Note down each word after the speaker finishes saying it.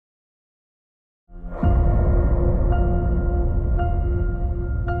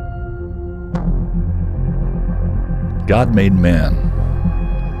God made man.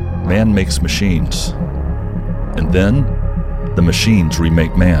 Man makes machines. And then, the machines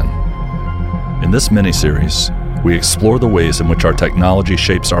remake man. In this mini-series, we explore the ways in which our technology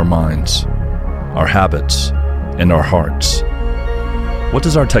shapes our minds, our habits, and our hearts. What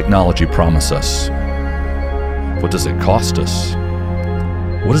does our technology promise us? What does it cost us?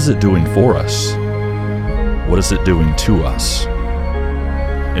 What is it doing for us? What is it doing to us?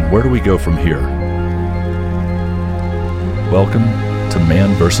 And where do we go from here? Welcome to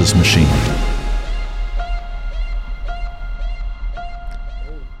Man vs. Machine.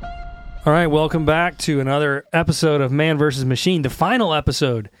 All right, welcome back to another episode of Man vs. Machine, the final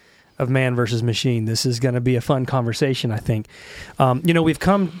episode of Man vs. Machine. This is going to be a fun conversation, I think. We've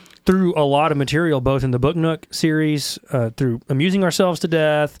come through a lot of material, both in the Book Nook series, through Amusing Ourselves to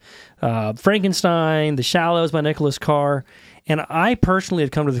Death, Frankenstein, The Shallows by Nicholas Carr, and I personally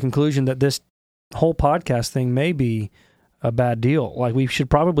have come to the conclusion that this whole podcast thing may be a bad deal. Like, we should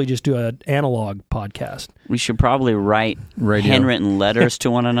probably just do an analog podcast. We should probably write handwritten letters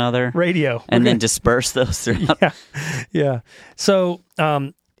to one another. Radio. And then disperse those throughout. Yeah. So,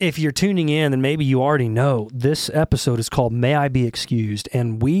 if you're tuning in, then maybe you already know this episode is called May I Be Excused,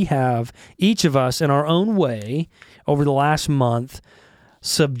 and we have, each of us in our own way, over the last month,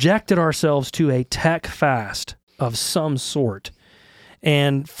 subjected ourselves to a tech fast of some sort.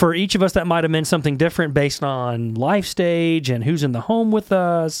 And for each of us, that might have meant something different based on life stage and who's in the home with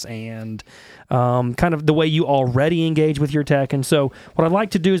us and kind of the way you already engage with your tech. And so what I'd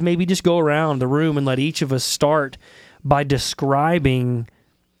like to do is maybe just go around the room and let each of us start by describing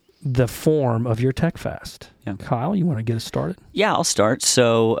the form of your tech fast. Yeah. Kyle, you want to get us started? Yeah, I'll start.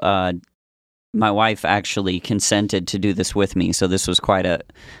 So my wife actually consented to do this with me, so this was quite an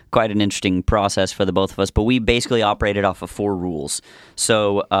interesting process for the both of us. But we basically operated off of 4 rules.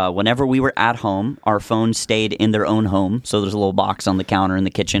 So whenever we were at home, our phones stayed in their own home. So there's a little box on the counter in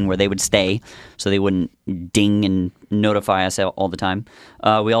the kitchen where they would stay, so they wouldn't ding and notify us all the time.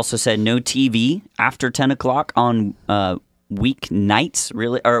 We also said no TV after 10 o'clock on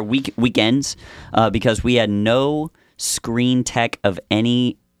weeknights, or weekends, because we had no screen tech of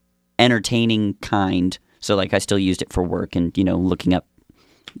any entertaining kind. So like I still used it for work and, looking up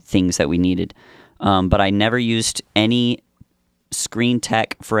things that we needed. But I never used any screen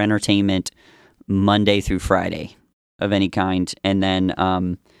tech for entertainment Monday through Friday of any kind. And then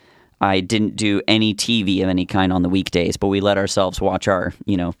I didn't do any TV of any kind on the weekdays, but we let ourselves watch our,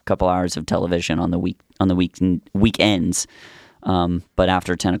 couple hours of television on the weekends. But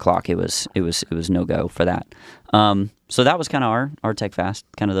after 10 o'clock, it was no go for that. So that was kind of our tech fast,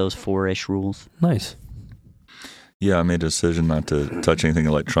 kind of those 4-ish rules. Nice. Yeah, I made a decision not to touch anything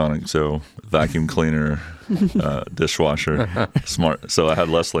electronic, so vacuum cleaner, dishwasher, smart. So I had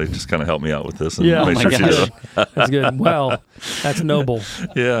Leslie just kind of help me out with this and make sure she did it. That's good. Well, that's noble.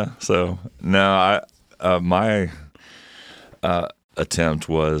 Yeah. So now my attempt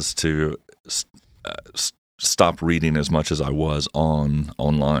was to stop reading as much as I was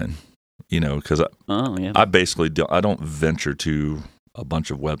online. Because I basically I don't venture to a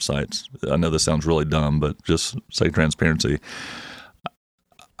bunch of websites. I know this sounds really dumb, but just say transparency.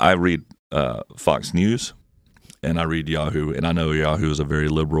 I read Fox News, and I read Yahoo, and I know Yahoo is a very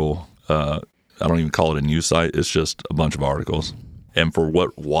liberal. I don't even call it a news site. It's just a bunch of articles. And for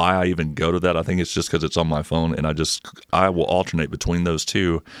why I even go to that, I think it's just because it's on my phone, and I will alternate between those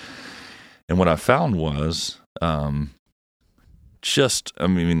two. And what I found was.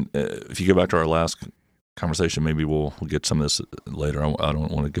 If you go back to our last conversation, maybe we'll get some of this later. I don't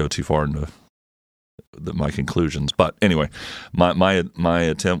want to go too far into my conclusions, but anyway, my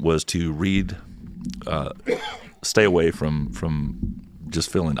attempt was to read, stay away from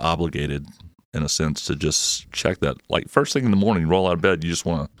just feeling obligated in a sense to just check that. Like first thing in the morning, roll out of bed, you just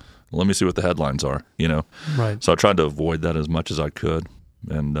want to let me see what the headlines are, Right. So I tried to avoid that as much as I could,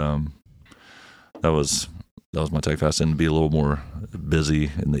 and that was my tech fast, and be a little more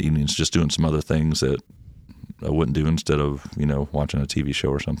busy in the evenings, just doing some other things that I wouldn't do instead of watching a TV show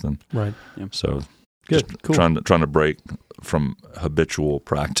or something. Right. Yeah. So good. Just cool. Trying to break from habitual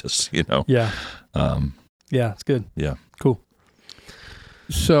practice. Yeah. Yeah, it's good. Yeah. Cool.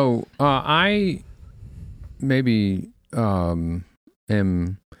 So I maybe am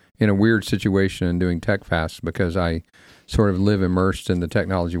in a weird situation doing tech fasts because I sort of live immersed in the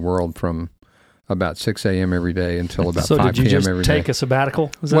technology world from about 6 a.m. every day until about 5 p.m. every day. So did you just take a sabbatical?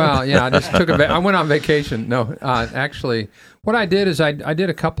 Well, yeah, I just took I went on vacation. No, actually, what I did is I did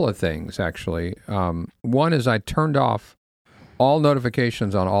a couple of things, actually. One is I turned off all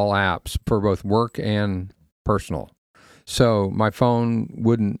notifications on all apps for both work and personal. So my phone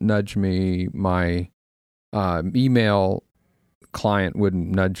wouldn't nudge me, my email client wouldn't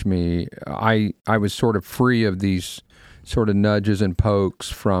nudge me. I was sort of free of these sort of nudges and pokes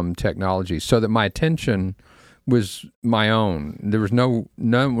from technology, so that my attention was my own. There was no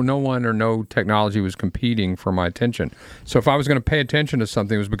one or no technology was competing for my attention. So if I was going to pay attention to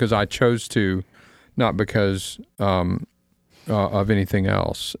something, it was because I chose to, not because of anything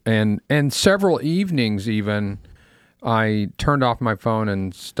else. And several evenings even, I turned off my phone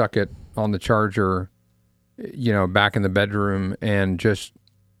and stuck it on the charger, back in the bedroom, and just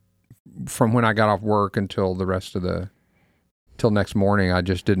from when I got off work until till next morning, I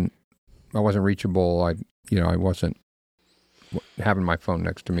wasn't reachable. I wasn't having my phone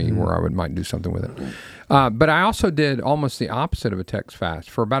next to me where I might do something with it. But I also did almost the opposite of a text fast.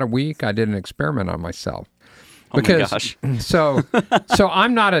 For about a week, I did an experiment on myself. Because, oh my gosh. So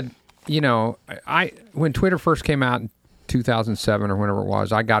I'm not when Twitter first came out in 2007 or whenever it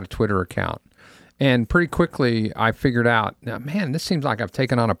was, I got a Twitter account. And pretty quickly, I figured out, man, this seems like I've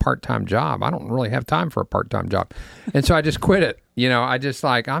taken on a part-time job. I don't really have time for a part-time job. And so I just quit it. I just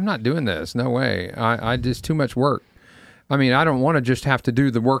I'm not doing this. No way. I just too much work. I mean, I don't want to just have to do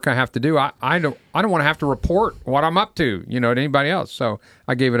the work I have to do. I don't want to have to report what I'm up to, to anybody else. So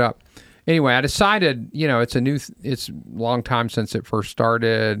I gave it up. Anyway, I decided, it's a long time since it first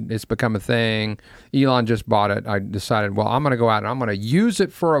started. It's become a thing. Elon just bought it. I decided, well, I'm going to go out and I'm going to use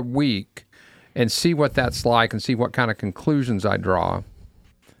it for a week and see what that's like and see what kind of conclusions I draw,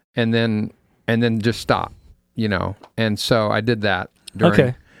 and then just stop, And so I did that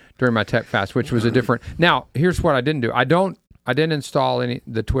during my tech fast, which was a different. Now, here's what I didn't do. I didn't install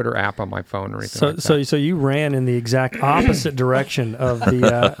the Twitter app on my phone or anything. So you ran in the exact opposite direction of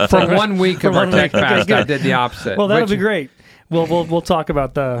the from 1 week of our tech fast. I did the opposite. Well, that'll be great. We'll talk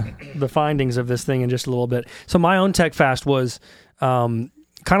about the findings of this thing in just a little bit. So my own tech fast was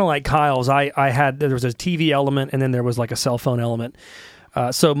kind of like Kyle's. There was a TV element, and then there was like a cell phone element.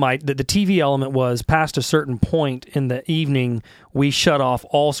 So the TV element was past a certain point in the evening, we shut off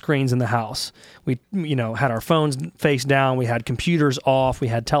all screens in the house. We had our phones face down, we had computers off, we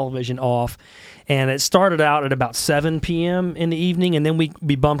had television off, and it started out at about 7 p.m. in the evening, and then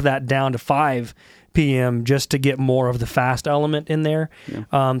we bumped that down to 5 p.m. just to get more of the fast element in there.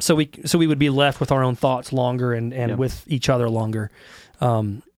 Yeah. So we would be left with our own thoughts longer and with each other longer.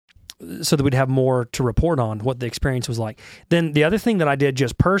 So that we'd have more to report on what the experience was like. Then the other thing that I did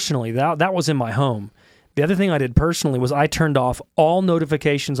just personally, that was in my home. The other thing I did personally was I turned off all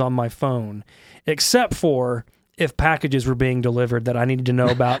notifications on my phone, except for if packages were being delivered that I needed to know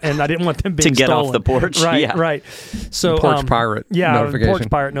about, and I didn't want them being to get stolen. off the porch. Right, right. So porch pirate notification. Porch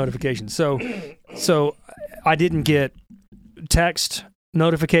pirate notification. So I didn't get text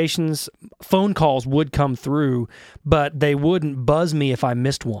notifications. Phone calls would come through, but they wouldn't buzz me if I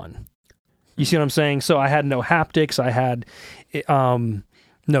missed one. You see what I'm saying? So I had no haptics. I had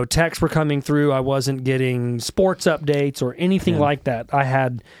no texts were coming through. I wasn't getting sports updates or anything like that. I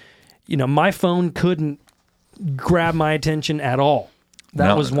had, my phone couldn't grab my attention at all.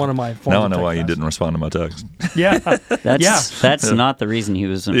 That was one of my forms. Now I know why you didn't respond to my text. Yeah. That's not the reason he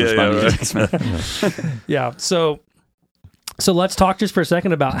was responding to text. Yeah. So let's talk just for a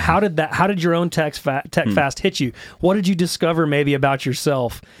second about how did your own tech fast hit you? What did you discover maybe about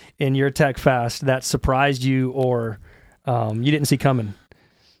yourself in your tech fast that surprised you or you didn't see coming?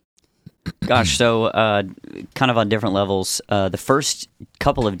 Gosh, so kind of on different levels. The first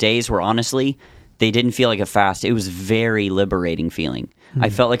couple of days were honestly, they didn't feel like a fast. It was very liberating feeling. Mm-hmm. I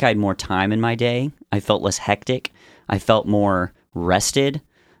felt like I had more time in my day. I felt less hectic. I felt more rested.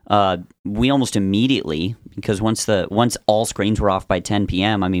 We almost immediately, because once all screens were off by 10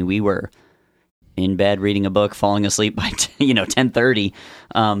 p.m., I mean, we were in bed reading a book, falling asleep by 10:30.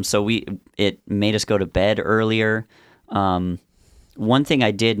 So it made us go to bed earlier. One thing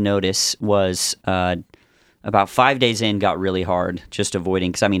I did notice was about 5 days in got really hard, just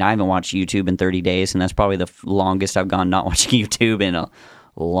avoiding, because I haven't watched YouTube in 30 days, and that's probably the longest I've gone not watching YouTube in a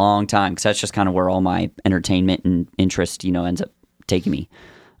long time, because that's just kind of where all my entertainment and interest, ends up taking me.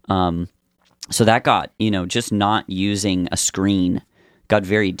 So that got, just not using a screen got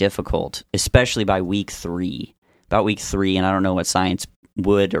very difficult, especially by week 3. About week 3, and I don't know what science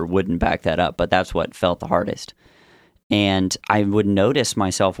would or wouldn't back that up, but that's what felt the hardest. And I would notice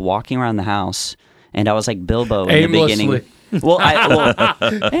myself walking around the house, and I was like Bilbo in the beginning. With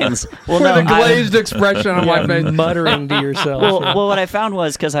a glazed expression on my face, muttering to yourself. Well, what I found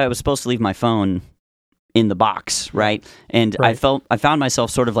was, because I was supposed to leave my phone in the box, right? And I found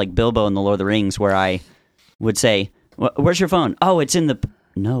myself sort of like Bilbo in the Lord of the Rings, where I would say, "Where's your phone?" "Oh, it's in the."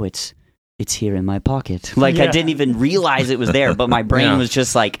 "No, it's here in my pocket." I didn't even realize it was there, but my brain was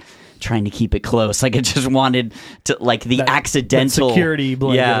just like trying to keep it close. Like it just wanted to, like the accidental that security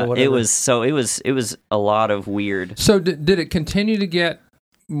blanket. Yeah, or whatever. it was a lot of weird. So did it continue to get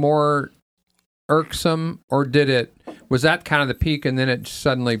more irksome, or was that kind of the peak and then it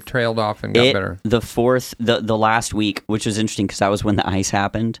suddenly trailed off and got better? The last week, which was interesting because that was when the ice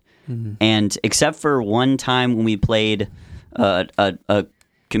happened, and except for one time when we played a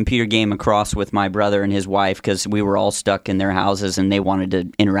computer game across with my brother and his wife because we were all stuck in their houses and they wanted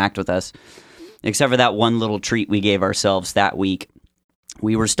to interact with us. Except for that one little treat we gave ourselves that week,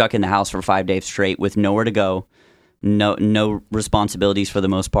 we were stuck in the house for 5 days straight with nowhere to go, no responsibilities for the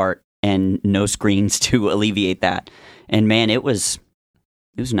most part, and no screens to alleviate that. And man, it was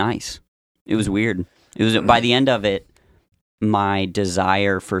nice. It was weird. It was by the end of it, my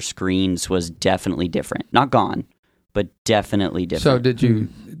desire for screens was definitely different. Not gone, but definitely different. So did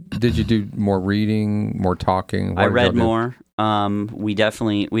you do more reading, more talking? I read more. We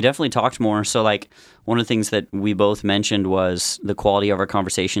definitely talked more. So like one of the things that we both mentioned was the quality of our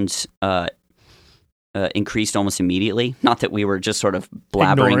conversations increased almost immediately. Not that we were just sort of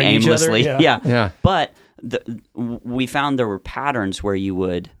blabbering ignoring aimlessly. each other, Yeah. But we found there were patterns where you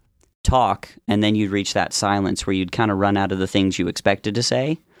would talk and then you'd reach that silence where you'd kind of run out of the things you expected to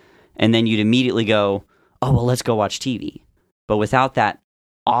say. And then you'd immediately go, oh, well, let's go watch TV. But without that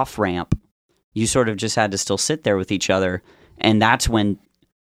off ramp, you sort of just had to still sit there with each other. And that's when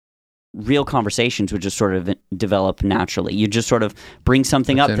real conversations would just sort of develop naturally. You just sort of bring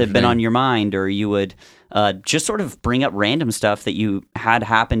something up that had been on your mind, or you would just sort of bring up random stuff that you had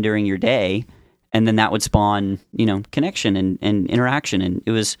happen during your day, and then that would spawn, connection and interaction. And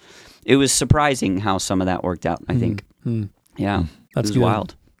it was surprising how some of that worked out, I think. Yeah, that's it was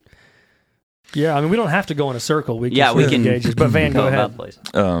wild. Yeah, I mean, we don't have to go in a circle. We can engage this, but Van, go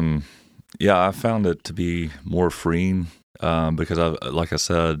ahead. I found it to be more freeing. Because like I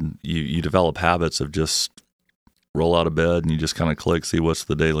said, you develop habits of just roll out of bed and you just kind of click, see what's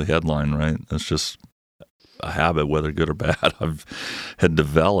the daily headline, right? That's just a habit, whether good or bad, had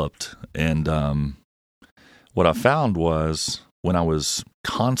developed. And what I found was when I was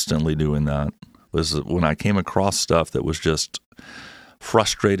constantly doing that was when I came across stuff that was just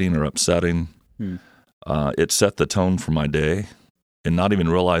frustrating or upsetting, it set the tone for my day. And not even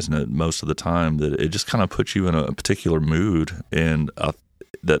realizing it most of the time, that it just kind of puts you in a particular mood, and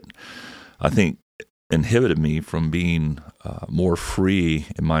that I think inhibited me from being more free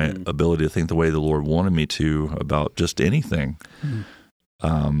in my ability to think the way the Lord wanted me to about just anything.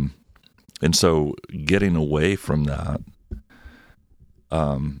 And so getting away from that,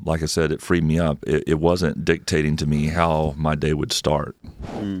 like I said, it freed me up. It wasn't dictating to me how my day would start.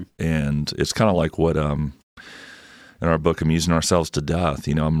 And it's kind of like what... in our book, Amusing Ourselves to Death,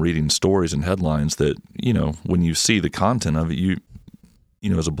 I'm reading stories and headlines that, when you see the content of it, you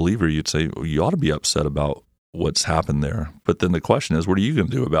as a believer, you'd say, well, you ought to be upset about what's happened there. But then the question is, what are you going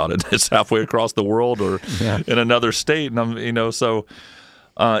to do about it? It's halfway across the world or in another state. And so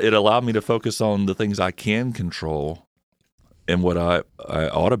it allowed me to focus on the things I can control and what I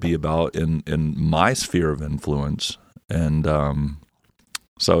ought to be about in my sphere of influence. And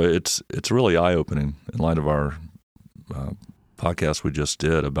so it's really eye-opening in light of our podcast we just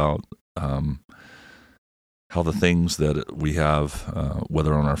did about how the things that we have,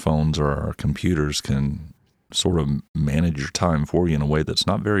 whether on our phones or our computers, can sort of manage your time for you in a way that's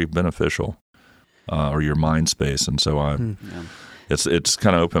not very beneficial, or your mind space. And so it's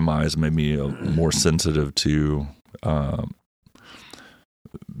kind of opened my eyes, made me more sensitive to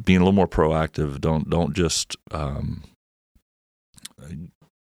being a little more proactive. Don't just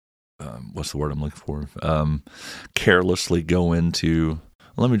what's the word I'm looking for? Carelessly go into,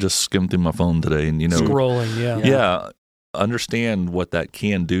 let me just skim through my phone today and, scrolling, yeah. Understand what that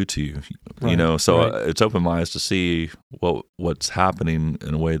can do to you, right, so it's opened my eyes to see what's happening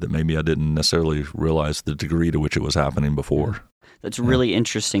in a way that maybe I didn't necessarily realize the degree to which it was happening before. That's really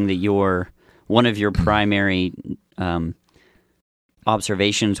interesting that one of your primary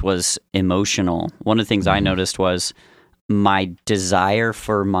observations was emotional. One of the things I noticed was my desire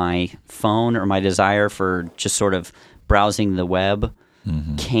for my phone, or my desire for just sort of browsing the web,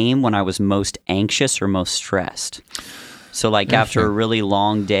 came when I was most anxious or most stressed. So like after a really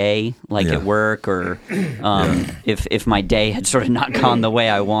long day, like at work, or if my day had sort of not gone the way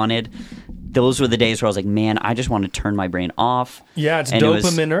I wanted, those were the days where I was like, man, I just want to turn my brain off. Yeah, it's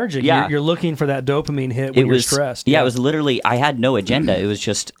dopaminergic. You're looking for that dopamine hit when you're stressed. Yeah, it was literally, I had no agenda. It was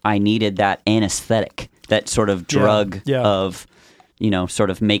just, I needed that anesthetic, that sort of drug of, sort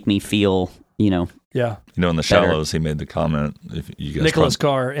of make me feel, in The Shallows, he made the comment. If you guys Nicholas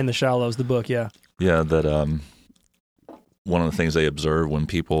Carr in The Shallows, the book, that one of the things they observed when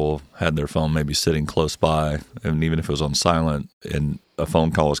people had their phone maybe sitting close by, and even if it was on silent, and a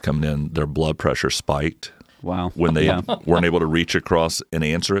phone call was coming in, their blood pressure spiked. Wow. When they weren't able to reach across and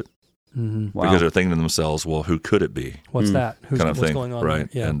answer it. Mm-hmm. Wow. Because they're thinking to themselves, well, who could it be? What's that? What's going on? Right.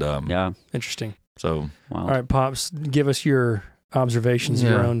 There? Yeah. And, interesting. So, all right, Pops, give us your observations,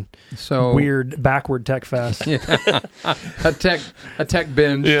 your own weird backward tech fast. a tech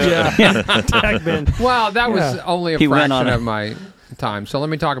binge. Tech binge. Well, that was only a fraction of my time. So let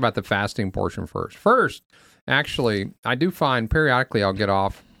me talk about the fasting portion first. First, actually, I do find periodically I'll get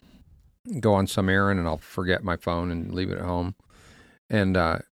off, go on some errand, and I'll forget my phone and leave it at home. And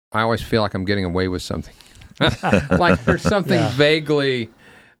I always feel like I'm getting away with something. Like there's something vaguely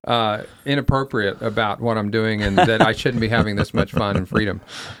inappropriate about what I'm doing, and that I shouldn't be having this much fun and freedom.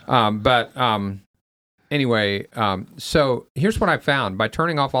 Anyway, so here's what I found. By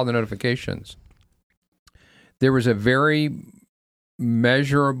turning off all the notifications, there was a very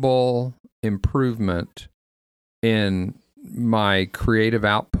measurable improvement in my creative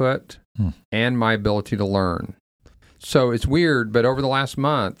output and my ability to learn. So it's weird, but over the last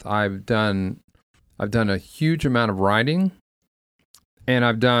month, I've done a huge amount of writing, and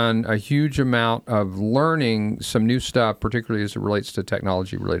I've done a huge amount of learning some new stuff, particularly as it relates to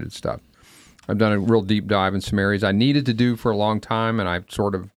technology-related stuff. I've done a real deep dive in some areas I needed to do for a long time, and I've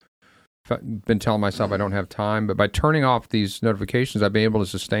sort of been telling myself I don't have time. But by turning off these notifications, I've been able to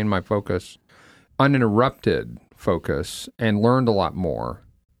sustain my focus, uninterrupted focus, and learned a lot more,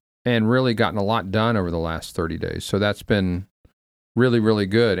 and really gotten a lot done over the last 30 days. So that's been really, really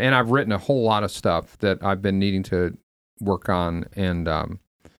good. And I've written a whole lot of stuff that I've been needing to work on, and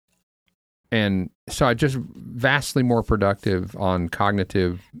so I just vastly more productive on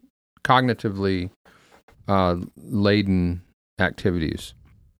cognitively laden activites.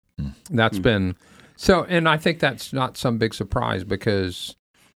 That's been so, and I think that's not some big surprise because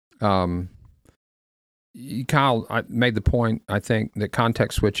Kyle made the point, I think, that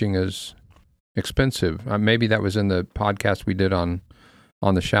context switching is expensive. Maybe that was in the podcast we did on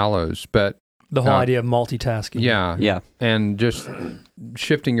the Shallows, but the whole idea of multitasking. Yeah. And just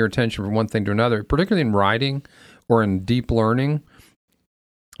shifting your attention from one thing to another, particularly in writing or in deep learning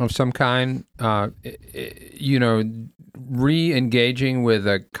of some kind, re-engaging with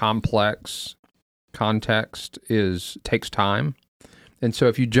a complex context takes time. And so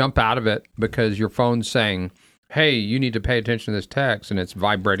if you jump out of it because your phone's saying, hey, you need to pay attention to this text, and it's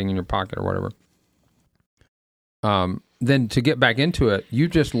vibrating in your pocket or whatever, then to get back into it, you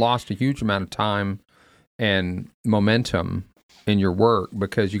just lost a huge amount of time and momentum in your work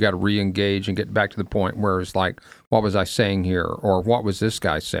because you got to re-engage and get back to the point where it's like, what was I saying here? Or what was this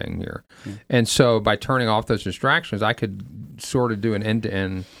guy saying here? And so by turning off those distractions, I could sort of do an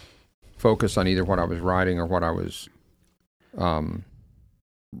end-to-end focus on either what I was writing or what I was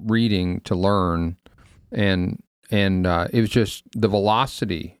reading to learn. And it was just the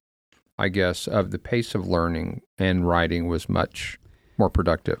velocity, I guess, of the pace of learning and writing was much more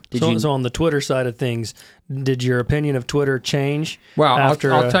productive. So on the Twitter side of things, did your opinion of Twitter change? Well, I'll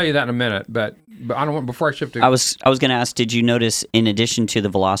tell you that in a minute, but I don't want, before I shift to... I was going to ask, did you notice, in addition to the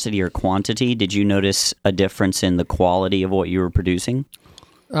velocity or quantity, did you notice a difference in the quality of what you were producing?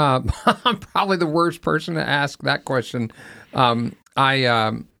 I'm probably the worst person to ask that question. I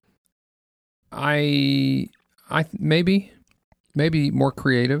maybe more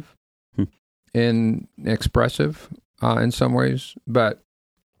creative and expressive in some ways, but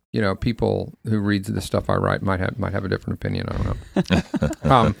people who read the stuff I write might have a different opinion. I don't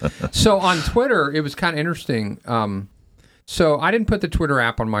know. So on Twitter, it was kind of interesting. So I didn't put the Twitter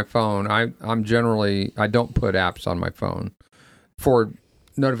app on my phone. I don't put apps on my phone for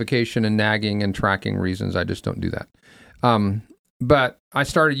notification and nagging and tracking reasons. I just don't do that. But I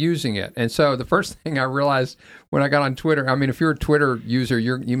started using it. And so the first thing I realized when I got on Twitter, I mean, if you're a Twitter user,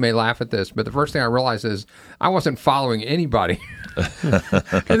 you may laugh at this, but the first thing I realized is I wasn't following anybody.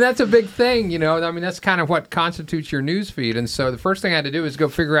 And that's a big thing, I mean, that's kind of what constitutes your news feed. And so the first thing I had to do is go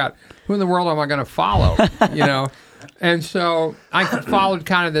figure out who in the world am I going to follow, And so I followed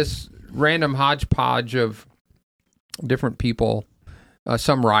kind of this random hodgepodge of different people,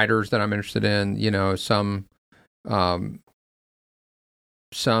 some writers that I'm interested in,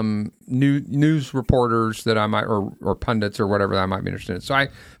 some news reporters that I might, or pundits or whatever that I might be interested in. So I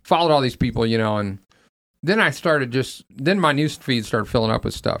followed all these people, and then then my news feed started filling up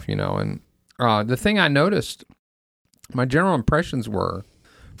with stuff, and the thing I noticed, my general impressions were,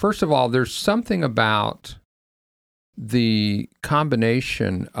 first of all, there's something about the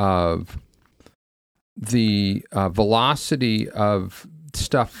combination of the velocity of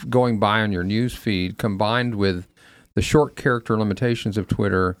stuff going by on your news feed combined with the short character limitations of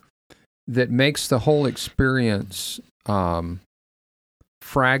Twitter that makes the whole experience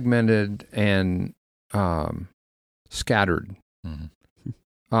fragmented and scattered.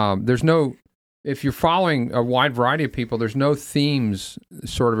 There's no, if you're following a wide variety of people, there's no themes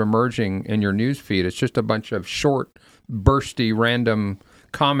sort of emerging in your news feed. It's just a bunch of short, bursty, random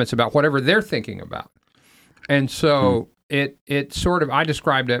comments about whatever they're thinking about. And so it sort of, I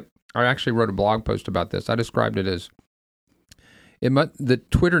described it, I actually wrote a blog post about this. I described it as, the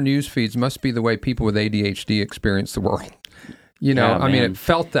Twitter news feeds must be the way people with ADHD experience the world. You know, I mean, it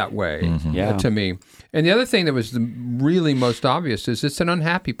felt that way to me. And the other thing that was really most obvious is it's an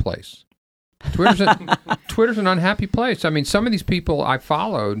unhappy place. Twitter's an unhappy place. I mean, some of these people I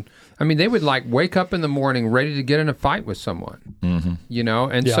followed, I mean, they would like wake up in the morning ready to get in a fight with someone, you know?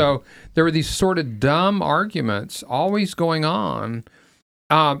 And so there were these sort of dumb arguments always going on.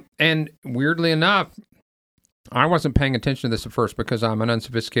 And weirdly enough, I wasn't paying attention to this at first because I'm an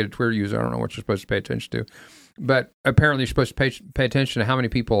unsophisticated Twitter user. I don't know what you're supposed to pay attention to. But apparently you're supposed to pay attention to how many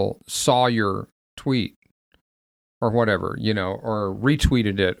people saw your tweet or whatever, you know, or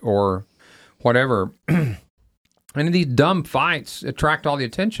retweeted it or whatever. And these dumb fights attract all the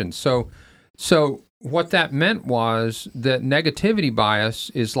attention. So what that meant was that negativity bias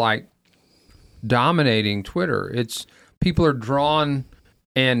is like dominating Twitter. It's people are drawn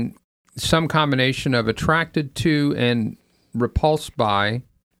and some combination of attracted to and repulsed by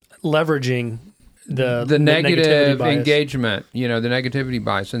leveraging the negative engagement, you know, the negativity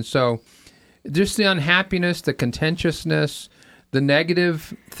bias. And so just the unhappiness, the contentiousness, the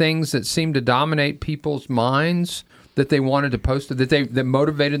negative things that seem to dominate people's minds that they wanted to post, that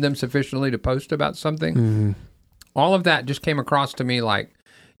motivated them sufficiently to post about something. All of that just came across to me like,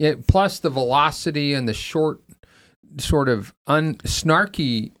 plus the velocity and the short sort of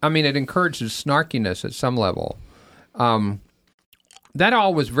snarky, I mean, it encourages snarkiness at some level. That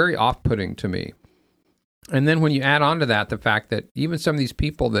all was very off-putting to me. And then when you add on to that the fact that even some of these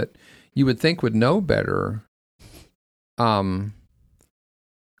people that you would think would know better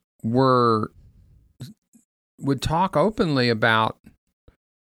would talk openly about,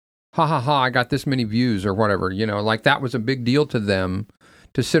 I got this many views or whatever, you know, like that was a big deal to them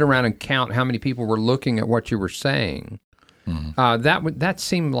to sit around and count how many people were looking at what you were saying. That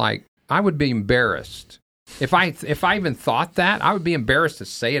seemed like I would be embarrassed. If I even thought that, I would be embarrassed to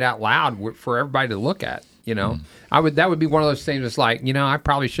say it out loud for everybody to look at. You know, that would be one of those things that's like, you know, I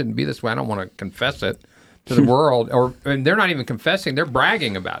probably shouldn't be this way. I don't want to confess it to the world. And they're not even confessing; they're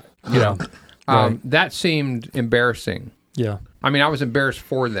bragging about it. You know, that seemed embarrassing. Yeah, I mean, I was embarrassed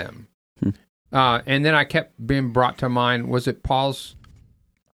for them. And then I kept being brought to mind. Was it Paul's?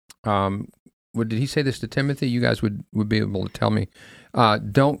 Did he say this to Timothy? You guys would be able to tell me.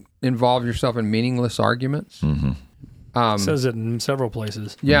 Don't involve yourself in meaningless arguments. Says it in several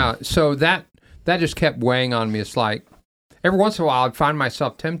places. Yeah, so that just kept weighing on me. It's like every once in a while I'd find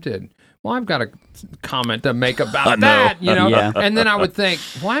myself tempted. Well, I've got a comment to make about that, you know. And then I would think,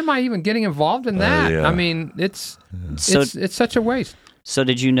 why am I even getting involved in that? I mean, it's such a waste. So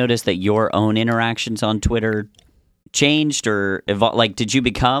did you notice that your own interactions on Twitter changed or evolved? Like, did you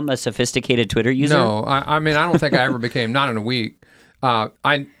become a sophisticated Twitter user? No, I mean, I don't think I ever became. Not in a week.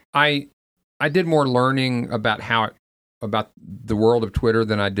 I did more learning about about the world of Twitter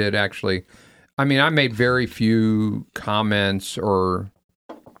than I did actually. I mean, I made very few comments or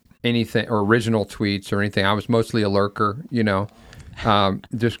anything or original tweets or anything. I was mostly a lurker, you know,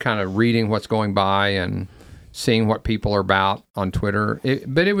 just kind of reading what's going by and seeing what people are about on Twitter.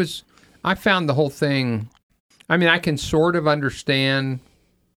 I found the whole thing. I mean, I can sort of understand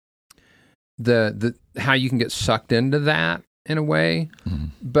the how you can get sucked into that in a way,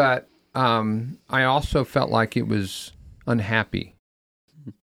 but I also felt like it was unhappy.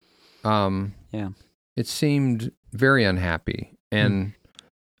 It seemed very unhappy and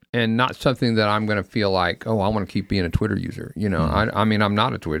not something that I'm going to feel like, oh, I want to keep being a Twitter user. You know, I mean, I'm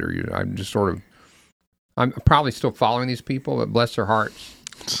not a Twitter user. I'm just I'm probably still following these people, but bless their hearts.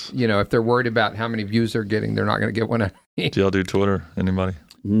 You know, if they're worried about how many views they're getting, they're not going to get one out of me. Do y'all do Twitter? Anybody?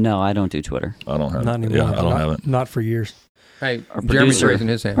 No, I don't do Twitter. I don't have it. Not anymore. Yeah, I don't have it. Not for years. Hey, Jeremy's raising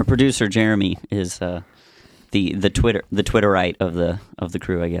his hand. Our producer Jeremy is the Twitterite of the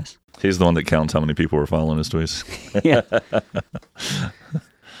crew, I guess. He's the one that counts how many people were following his tweets. Yeah.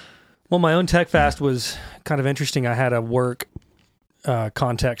 Well, my own Tech Fast was kind of interesting. I had a work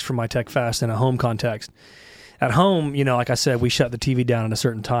context for my Tech Fast and a home context. At home, you know, like I said, we shut the TV down at a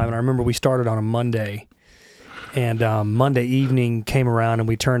certain time, and I remember we started on a Monday, And Monday evening came around, and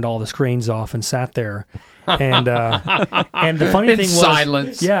we turned all the screens off and sat there. And the funny thing was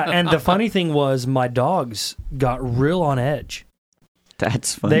silence. Yeah, and the funny thing was my dogs got real on edge.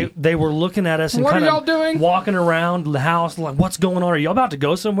 That's funny. They were looking at us and What kind are y'all of doing? walking around the house like, what's going on? Are y'all about to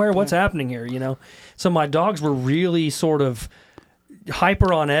go somewhere? What's happening here? You know? So my dogs were really sort of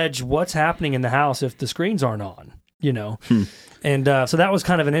hyper on edge. What's happening in the house if the screens aren't on? You know? And so that was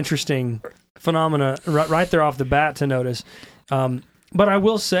kind of an interesting phenomena right there off the bat to notice. But I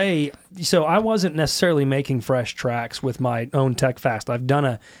will say, so I wasn't necessarily making fresh tracks with my own Tech Fast. I've done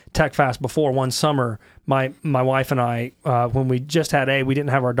a Tech Fast before. One summer, my wife and I, when we just had we didn't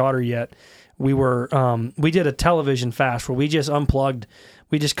have our daughter yet, we did a television fast where we just unplugged,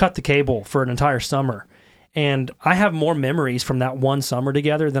 we just cut the cable for an entire summer. And I have more memories from that one summer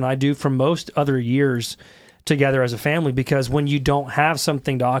together than I do from most other years together as a family, because when you don't have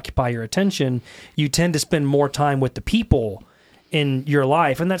something to occupy your attention, you tend to spend more time with the people in your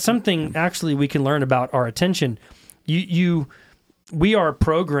life. And that's something actually we can learn about our attention. We are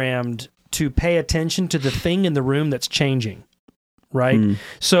programmed to pay attention to the thing in the room that's changing, right?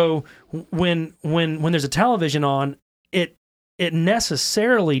 So when there's a television on, it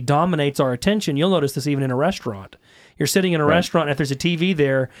necessarily dominates our attention. You'll notice this even in a restaurant. You're sitting in a restaurant, and if there's a TV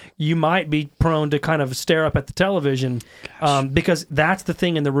there, you might be prone to kind of stare up at the television because that's the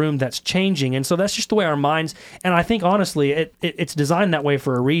thing in the room that's changing. And so that's just the way our minds, and I think honestly, it's designed that way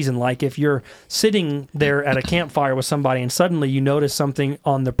for a reason. Like if you're sitting there at a campfire with somebody and suddenly you notice something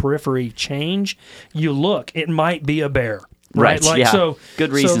on the periphery change, you look, it might be a bear. Right? Like, yeah. So,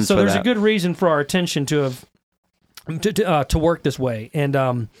 good reasons so for there's that. a good reason for our attention to work this way.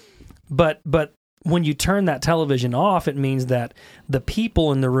 And but when you turn that television off, it means that the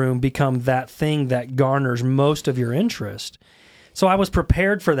people in the room become that thing that garners most of your interest. So I was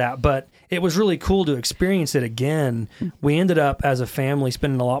prepared for that, but it was really cool to experience it again. We ended up, as a family,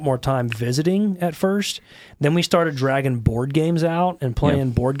 spending a lot more time visiting at first. Then we started dragging board games out and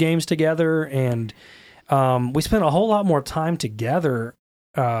playing board games together, and we spent a whole lot more time together.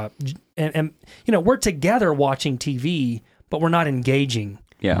 And you know, we're together watching TV, but we're not engaging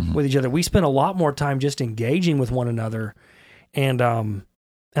with each other. We spend a lot more time just engaging with one another, and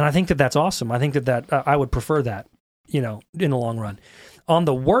I think that's awesome. I think that I would prefer that, you know, in the long run. On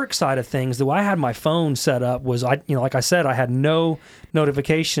the work side of things, the way I had my phone set up was, like I said, I had no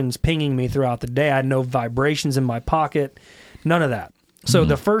notifications pinging me throughout the day. I had no vibrations in my pocket, none of that. So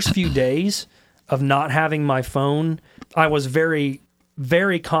the first few days of not having my phone, I was very,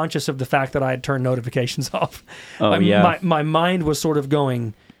 very conscious of the fact that I had turned notifications off. My mind was sort of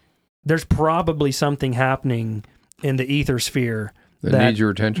going, there's probably something happening in the ether sphere that needs your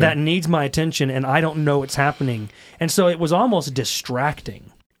attention. That needs my attention, and I don't know what's happening. And so it was almost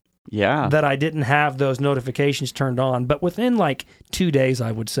distracting that I didn't have those notifications turned on. But within like 2 days,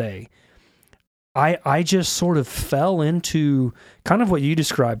 I would say, I just sort of fell into kind of what you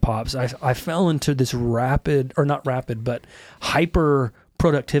described, Pops. I fell into this hyper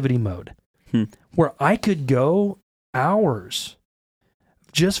productivity mode where I could go hours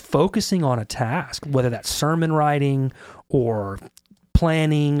just focusing on a task, whether that's sermon writing or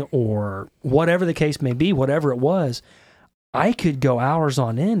planning or whatever the case may be, whatever it was. I could go hours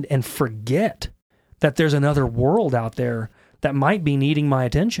on end and forget that there's another world out there that might be needing my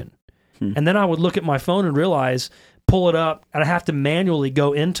attention. And then I would look at my phone and realize, pull it up, and I have to manually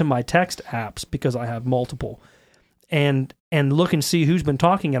go into my text apps because I have multiple, and look and see who's been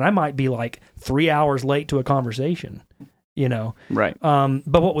talking, and I might be like 3 hours late to a conversation, you know? Right.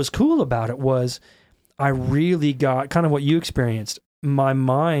 But what was cool about it was I really got kind of what you experienced. My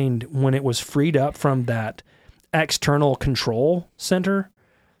mind, when it was freed up from that external control center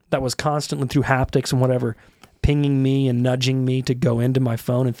that was constantly through haptics and whatever, pinging me and nudging me to go into my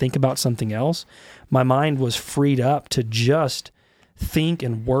phone and think about something else, my mind was freed up to just think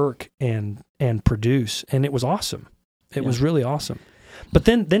and work and produce, and it was awesome. It was really awesome. But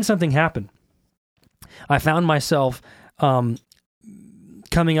then something happened. I found myself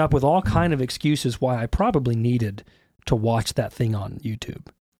coming up with all kind of excuses why I probably needed to watch that thing on YouTube.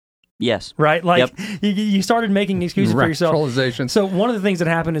 Yes. Right? Like you started making excuses for yourself. So one of the things that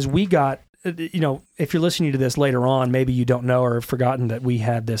happened is we got, you know, if you're listening to this later on, maybe you don't know or have forgotten that we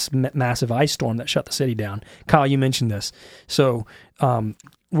had this massive ice storm that shut the city down. Kyle, you mentioned this. So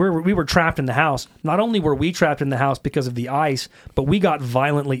we were trapped in the house. Not only were we trapped in the house because of the ice, but we got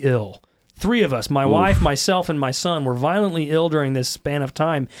violently ill. 3 of us, my wife, myself, and my son, were violently ill during this span of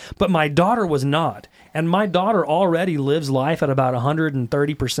time, but my daughter was not. And my daughter already lives life at about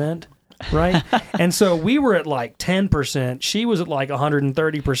 130%. Right? And so we were at like 10%. She was at like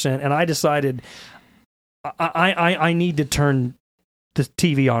 130%. And I decided I need to turn the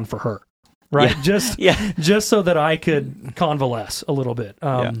TV on for her, right? Just so that I could convalesce a little bit.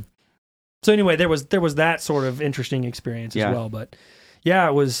 So anyway, there was that sort of interesting experience as well. But yeah,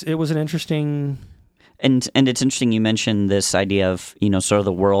 it was an interesting. And it's interesting you mentioned this idea of, sort of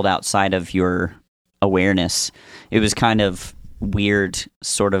the world outside of your awareness. It was kind of weird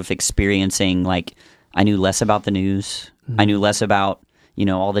sort of experiencing, like, I knew less about the news. I knew less about,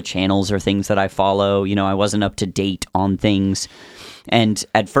 all the channels or things that I follow. I wasn't up to date on things. And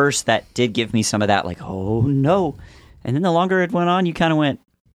at first that did give me some of that, like, oh no. And then the longer it went on, you kind of went,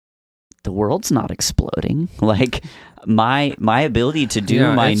 the world's not exploding. Like, my ability to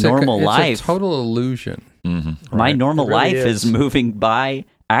do my normal life. It's a total illusion. Mm-hmm. My normal life is moving by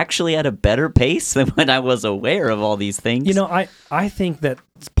actually at a better pace than when I was aware of all these things. I think that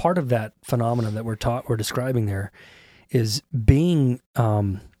part of that phenomenon that we're describing there is being,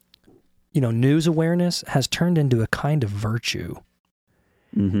 news awareness has turned into a kind of virtue.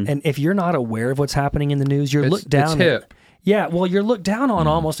 Mm-hmm. And if you're not aware of what's happening in the news, you're looked down. It's hip. Yeah, well, you're looked down on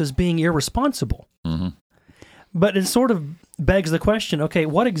almost as being irresponsible. Mm-hmm. But it sort of begs the question, okay,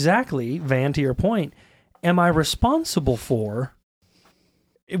 what exactly, Van, to your point, am I responsible for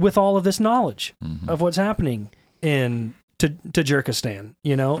with all of this knowledge of what's happening in Tajikistan?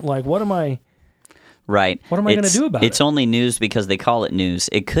 Like, what am I... Right. What am I going to do about it? It's only news because they call it news.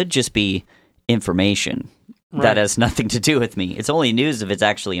 It could just be information that has nothing to do with me. It's only news if it's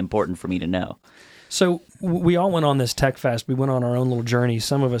actually important for me to know. So we all went on this tech fast. We went on our own little journey.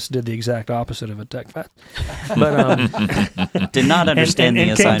 Some of us did the exact opposite of a tech fast, but did not understand the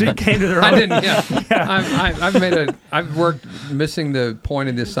assignment. Came to their own. I didn't. Yeah. I've worked missing the point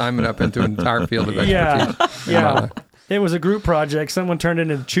of the assignment up into an entire field of expertise. Yeah. It was a group project. Someone turned it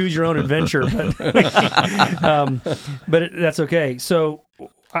into choose your own adventure, but that's okay. So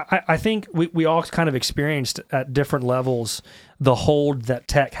I think we all kind of experienced at different levels the hold that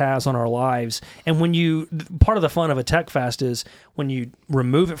tech has on our lives. And part of the fun of a tech fast is when you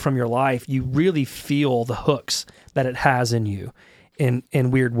remove it from your life, you really feel the hooks that it has in you in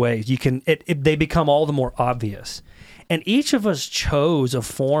weird ways. They become all the more obvious. And each of us chose a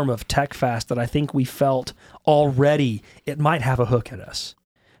form of tech fast that I think we felt already it might have a hook at us.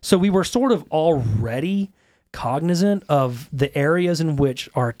 So we were sort of already cognizant of the areas in which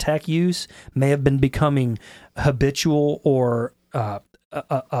our tech use may have been becoming habitual or a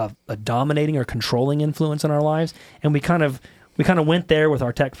dominating or controlling influence in our lives, and we kind of went there with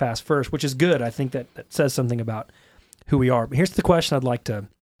our tech fast first, which is good. I think that says something about who we are. But here's the question I'd like to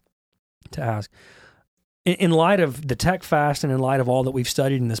ask: in light of the tech fast and in light of all that we've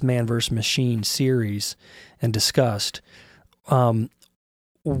studied in this Man vs. Machine series and discussed,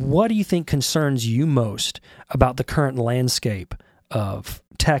 what do you think concerns you most about the current landscape of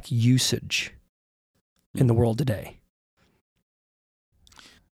tech usage in the world today?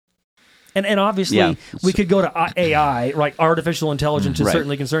 And obviously, we could go to AI, right? Artificial intelligence is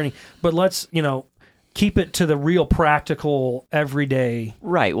certainly concerning, but let's keep it to the real practical, everyday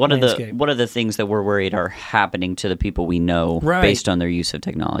landscape. What are the things that we're worried are happening to the people we know based on their use of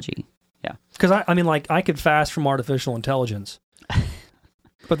technology? Yeah, because I could fast from artificial intelligence.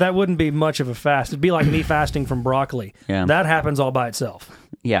 But that wouldn't be much of a fast. It'd be like me fasting from broccoli. Yeah. That happens all by itself.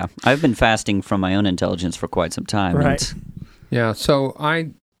 Yeah. I've been fasting from my own intelligence for quite some time. Right. Yeah. So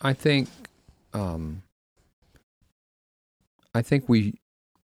I think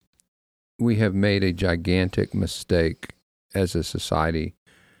we have made a gigantic mistake as a society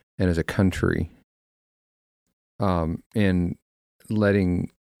and as a country in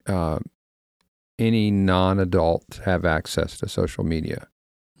letting any non-adult have access to social media.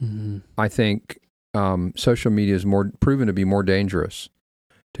 Mm-hmm. I think social media is proven to be more dangerous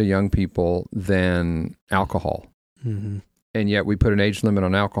to young people than alcohol. Mm-hmm. And yet we put an age limit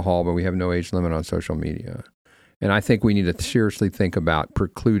on alcohol, but we have no age limit on social media. And I think we need to seriously think about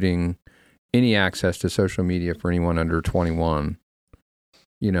precluding any access to social media for anyone under 21.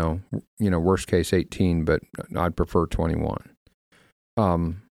 Worst case 18, but I'd prefer 21.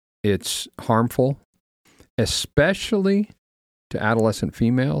 It's harmful, especially to adolescent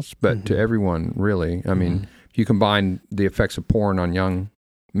females, but to everyone, really. I mean, if you combine the effects of porn on young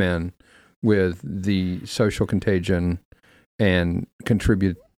men with the social contagion and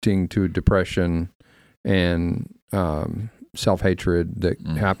contributing to depression and self-hatred that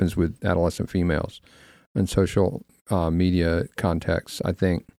happens with adolescent females in social media contexts, I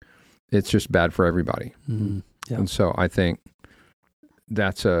think it's just bad for everybody. Mm-hmm. Yeah. And so I think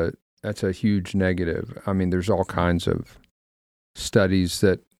that's a huge negative. I mean, there's all kinds of studies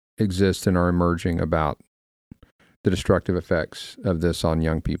that exist and are emerging about the destructive effects of this on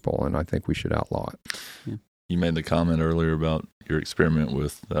young people, and I think we should outlaw it. Yeah. You made the comment earlier about your experiment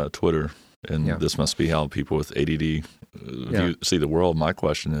with Twitter, and this must be how people with ADD see the world. My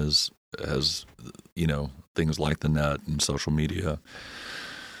question is, has things like the net and social media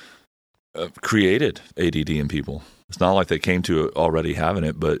created ADD in people? It's not like they came to it already having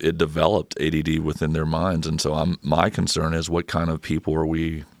it, but it developed ADD within their minds. And so my concern is, what kind of people are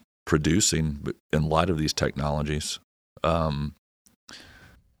we producing in light of these technologies? We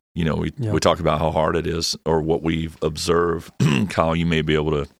talk about how hard it is, or what we've observed. Kyle, you may be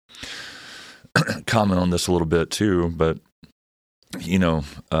able to comment on this a little bit too, but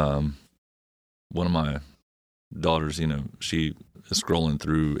one of my daughters, she is scrolling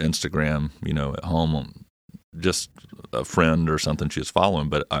through Instagram, at home, just a friend or something she was following.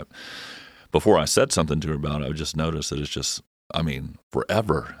 But before I said something to her about it, I just noticed that it's just,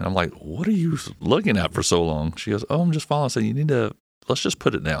 forever. And I'm like, what are you looking at for so long? She goes, oh, I'm just following. I said, let's just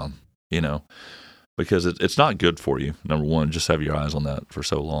put it down, because it's not good for you. Number one, just have your eyes on that for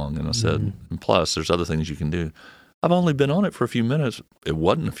so long. And I said, and plus, there's other things you can do. I've only been on it for a few minutes. It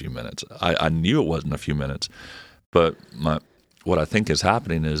wasn't a few minutes. I knew it wasn't a few minutes. But what I think is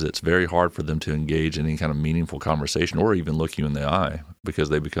happening is, it's very hard for them to engage in any kind of meaningful conversation, or even look you in the eye, because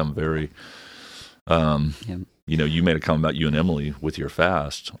they become very, you made a comment about you and Emily with your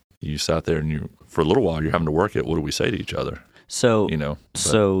fast. You sat there and for a little while, you're having to work it. What do we say to each other? So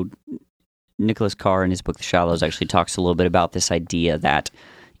Nicholas Carr in his book, The Shallows, actually talks a little bit about this idea that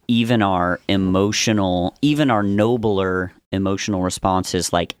even our nobler emotional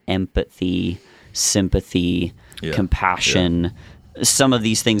responses like empathy, sympathy, compassion, some of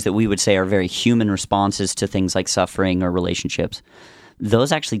these things that we would say are very human responses to things like suffering or relationships,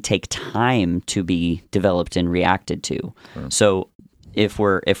 those actually take time to be developed and reacted to. So if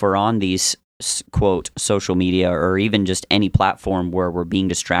we're on these, quote, social media, or even just any platform where we're being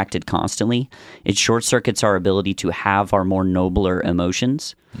distracted constantly, it short circuits our ability to have our more nobler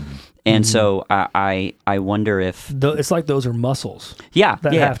emotions. And so I wonder if it's like those are muscles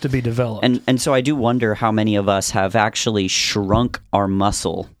that have to be developed. And so I do wonder how many of us have actually shrunk our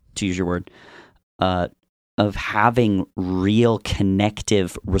muscle, to use your word, of having real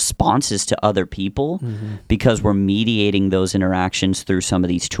connective responses to other people, because we're mediating those interactions through some of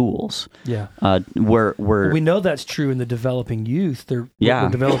these tools. Yeah. We know that's true in the developing youth. We're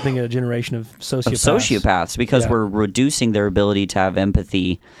developing a generation of sociopaths. Because we're reducing their ability to have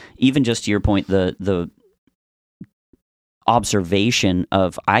empathy. Even just to your point, the observation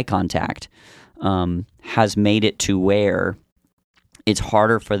of eye contact has made it to where it's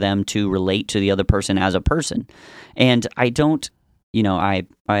harder for them to relate to the other person as a person. And I don't, I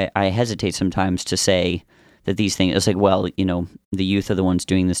hesitate sometimes to say that these things, it's like, well, the youth are the ones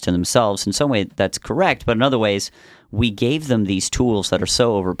doing this to themselves. In some way, that's correct. But in other ways, we gave them these tools that are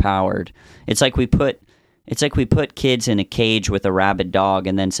so overpowered. It's like we put kids in a cage with a rabid dog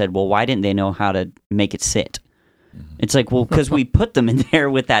and then said, well, why didn't they know how to make it sit? It's like, well, because we put them in there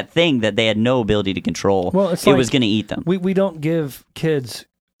with that thing that they had no ability to control. Well, it was going to eat them. We don't give kids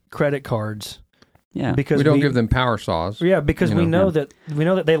credit cards. Yeah, because we don't give them power saws. Yeah, because we know that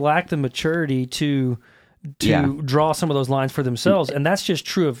they lack the maturity to draw some of those lines for themselves, and that's just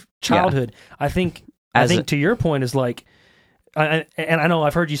true of childhood. I think to your point is like, and I know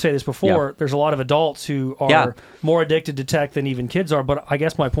I've heard you say this before. Yeah. There's a lot of adults who are more addicted to tech than even kids are. But I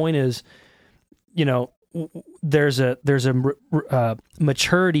guess my point is, there's a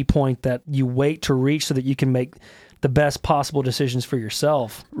maturity point that you wait to reach so that you can make the best possible decisions for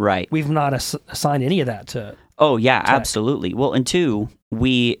yourself. Right. We've not assigned any of that to. Oh yeah, tech. Absolutely. Well, and two,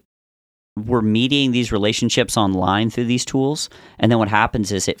 we're mediating these relationships online through these tools, and then what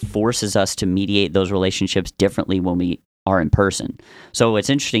happens is it forces us to mediate those relationships differently when we are in person. So what's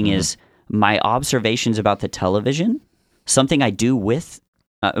interesting is my observations about the television, something I do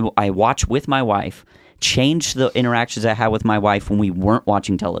I watch with my wife, changed the interactions I had with my wife when we weren't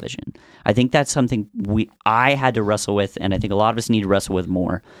watching television. I think that's something I had to wrestle with, and I think a lot of us need to wrestle with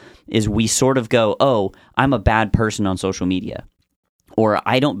more, is we sort of go, oh, I'm a bad person on social media, or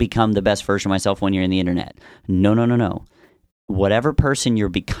I don't become the best version of myself when you're in the internet. No. Whatever person you're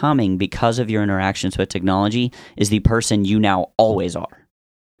becoming because of your interactions with technology is the person you now always are.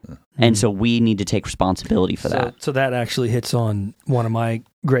 And so we need to take responsibility for that. So that actually hits on one of my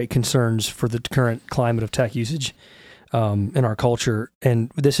great concerns for the current climate of tech usage in our culture.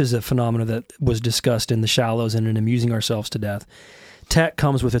 And this is a phenomenon that was discussed in The Shallows and in Amusing Ourselves to Death. Tech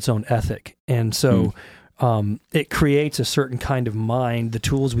comes with its own ethic. And so it creates a certain kind of mind. The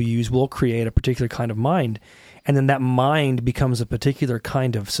tools we use will create a particular kind of mind. And then that mind becomes a particular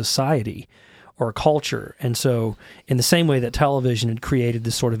kind of society or culture. And so in the same way that television had created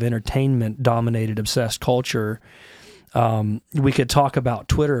this sort of entertainment-dominated, obsessed culture, we could talk about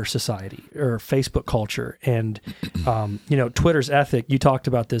Twitter society or Facebook culture. And, Twitter's ethic, you talked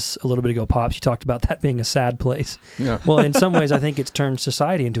about this a little bit ago, Pops. You talked about that being a sad place. Yeah. Well, in some ways, I think it's turned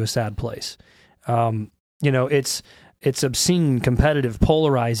society into a sad place. It's obscene, competitive,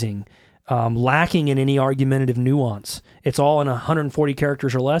 polarizing, lacking in any argumentative nuance. It's all in 140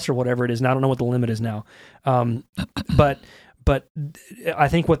 characters or less or whatever it is. And I don't know what the limit is now. But I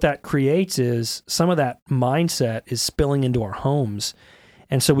think what that creates is some of that mindset is spilling into our homes.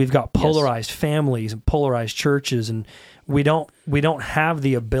 And so we've got polarized families and polarized churches, and we don't have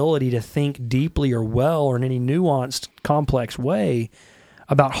the ability to think deeply or well or in any nuanced, complex way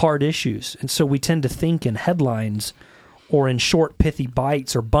about hard issues. And so we tend to think in headlines or in short, pithy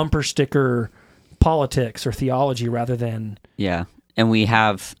bites or bumper sticker politics or theology rather than... Yeah, and we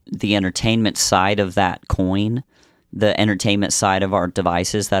have the entertainment side of that coin, the entertainment side of our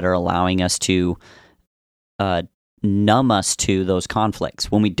devices that are allowing us to numb us to those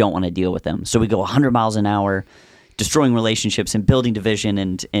conflicts when we don't want to deal with them. So we go 100 miles an hour, destroying relationships and building division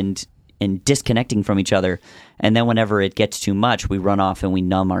and disconnecting from each other. And then whenever it gets too much, we run off and we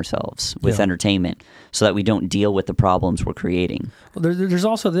numb ourselves with entertainment so that we don't deal with the problems we're creating. Well, there's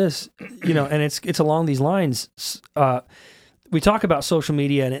also this, and it's along these lines. We talk about social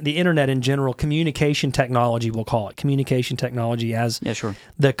media and the internet in general, communication technology, we'll call it. Communication technology as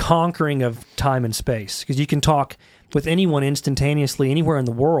the conquering of time and space. Because you can talk with anyone instantaneously anywhere in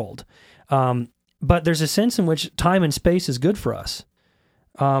the world. But there's a sense in which time and space is good for us.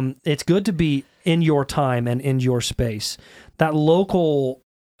 It's good to be in your time and in your space. That local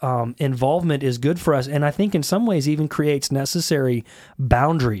involvement is good for us, and I think in some ways even creates necessary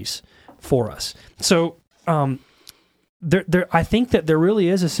boundaries for us. So I think that there really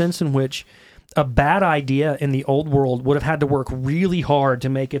is a sense in which a bad idea in the old world would have had to work really hard to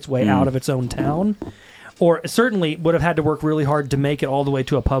make its way out of its own town, or certainly would have had to work really hard to make it all the way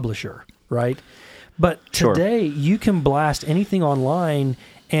to a publisher, right? But today, you can blast anything online,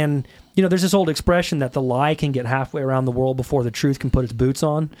 and there's this old expression that the lie can get halfway around the world before the truth can put its boots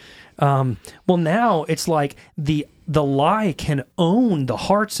on. Well, now it's like the lie can own the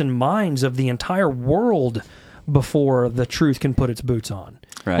hearts and minds of the entire world before the truth can put its boots on.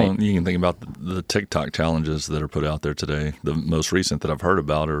 Right. Well, you can think about the TikTok challenges that are put out there today. The most recent that I've heard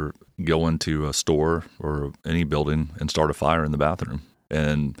about are go into a store or any building and start a fire in the bathroom.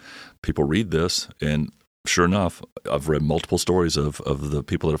 And people read this, and sure enough, I've read multiple stories of the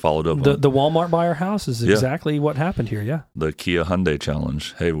people that have followed up. The Walmart by our house is exactly what happened here, yeah. The Kia Hyundai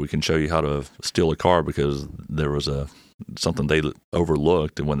challenge. Hey, we can show you how to steal a car because there was something they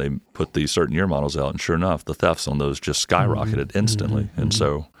overlooked, and when they put these certain year models out, and sure enough, the thefts on those just skyrocketed instantly. And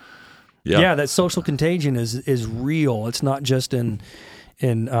so, that social contagion is real. It's not just in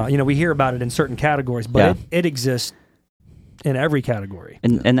we hear about it in certain categories, but it exists in every category.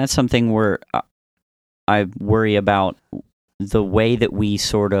 And that's something where I worry about the way that we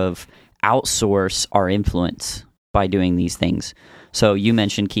sort of outsource our influence by doing these things. So you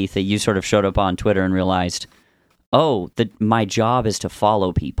mentioned, Keith, that you sort of showed up on Twitter and realized, my job is to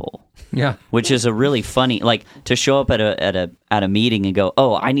follow people. Yeah. Which is a really funny, like, to show up at a meeting and go,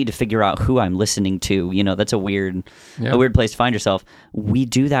 I need to figure out who I'm listening to. That's a weird place to find yourself. We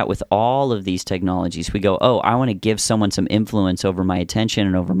do that with all of these technologies. We go, I want to give someone some influence over my attention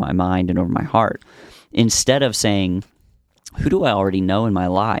and over my mind and over my heart. Instead of saying, who do I already know in my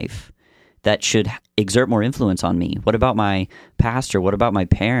life that should exert more influence on me? What about my pastor? What about my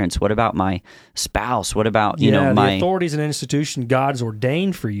parents? What about my spouse? What about, the authorities and institution God's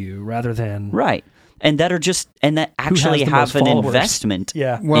ordained for you rather than... Right. And that actually have an investment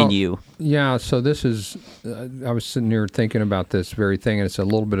in you. Yeah, so this is... I was sitting here thinking about this very thing, and it's a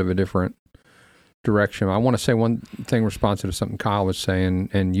little bit of a different direction. I want to say one thing responsive to something Kyle was saying,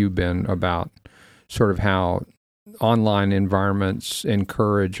 and you, Ben, about sort of how online environments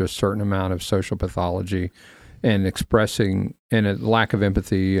encourage a certain amount of social pathology and expressing and a lack of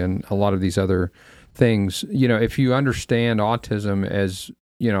empathy and a lot of these other things. If you understand autism as,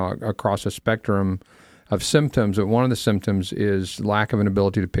 across a spectrum of symptoms, but one of the symptoms is lack of an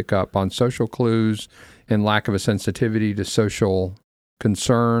ability to pick up on social clues and lack of a sensitivity to social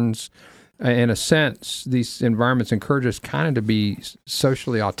concerns. In a sense, these environments encourage us kind of to be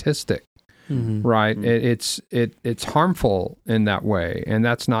socially autistic. Mm-hmm. Right. Mm-hmm. It's harmful in that way. And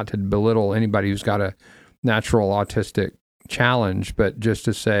that's not to belittle anybody who's got a natural autistic challenge, but just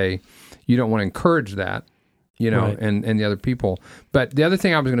to say you don't want to encourage that, right. and the other people. But the other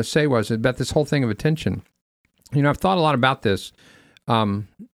thing I was going to say was about this whole thing of attention. I've thought a lot about this.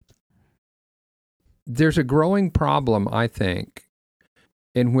 there's a growing problem, I think,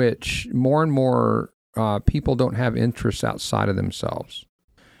 in which more and more people don't have interests outside of themselves,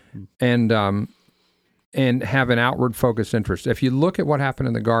 and have an outward focused interest. If you look at what happened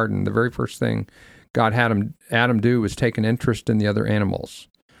in the garden, the very first thing God had Adam do was take an interest in the other animals.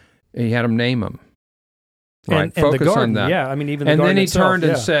 He had him name them. Right, and focus the garden, on that. Yeah, I mean, even the and garden then he itself, turned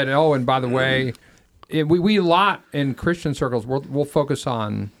and said, "Oh, and by the way, we a lot in Christian circles we'll focus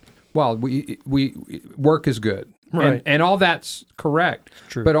on. Well, we work is good, right, and all that's correct.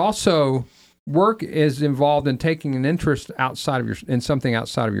 True. But also, work is involved in taking an interest in something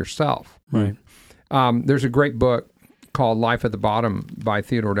outside of yourself. Right. There's a great book called Life at the Bottom by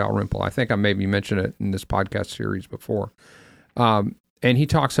Theodore Dalrymple. I think I maybe mentioned it in this podcast series before. And he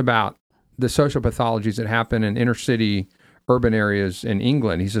talks about the social pathologies that happen in inner city urban areas in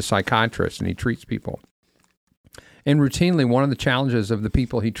England. He's a psychiatrist and he treats people. And routinely, one of the challenges of the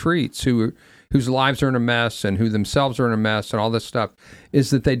people he treats whose lives are in a mess and who themselves are in a mess and all this stuff is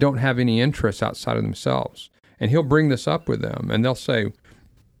that they don't have any interests outside of themselves. And he'll bring this up with them and they'll say,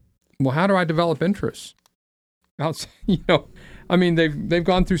 well, how do I develop interests? I mean, they've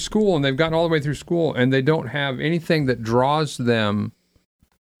gone through school and they've gotten all the way through school and they don't have anything that draws them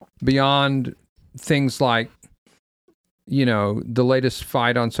beyond things like, the latest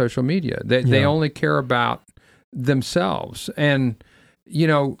fight on social media. They only care about themselves. And,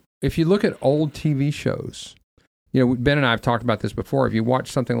 if you look at old TV shows, Ben and I have talked about this before. If you watch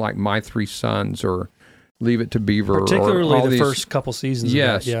something like My Three Sons or Leave It to Beaver, particularly the first couple seasons.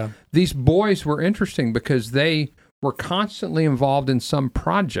 Yes, of that, yeah. These boys were interesting because they were constantly involved in some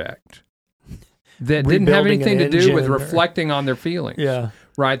project that didn't have anything to do with reflecting on their feelings. Yeah,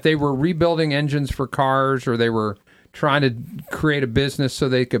 right. They were rebuilding engines for cars, or they were trying to create a business so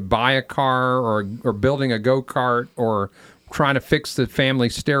they could buy a car, or building a go-kart, or trying to fix the family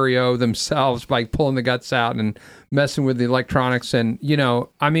stereo themselves by pulling the guts out and messing with the electronics. And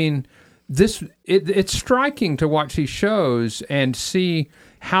it's striking to watch these shows and see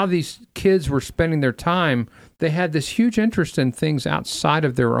how these kids were spending their time. They had this huge interest in things outside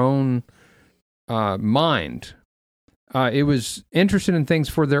of their own mind. It was interested in things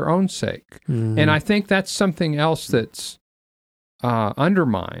for their own sake. Mm-hmm. And I think that's something else that's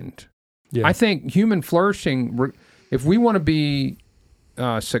undermined. Yeah. I think human flourishing, if we want to be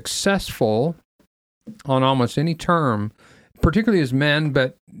successful on almost any term, particularly as men,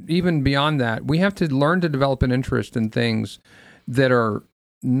 but even beyond that, we have to learn to develop an interest in things that are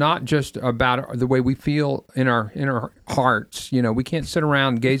not just about the way we feel in our hearts. We can't sit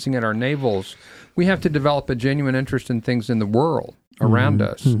around gazing at our navels. We have to develop a genuine interest in things in the world around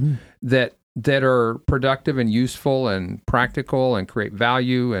us that are productive and useful and practical and create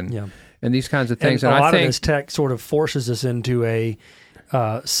value and these kinds of things. And a lot of this tech sort of forces us into a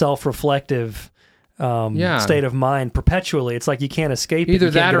self-reflective state of mind perpetually. It's like you can't escape it.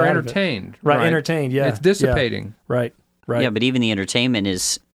 Either that or entertained. Right, entertained, yeah. It's dissipating. Yeah. Right. Yeah, but even the entertainment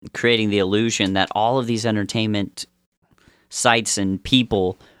is creating the illusion that all of these entertainment sites and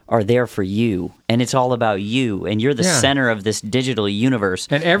people are there for you, and it's all about you, and you're the center of this digital universe.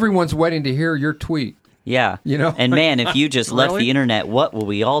 And everyone's waiting to hear your tweet. Yeah. And man, if you just left the internet, what will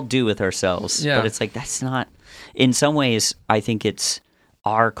we all do with ourselves? Yeah. But it's like, that's not... In some ways, I think it's...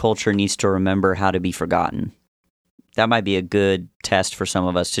 Our culture needs to remember how to be forgotten. That might be a good test for some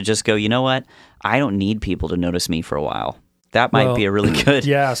of us to just go, you know what? I don't need people to notice me for a while. That might be a really good...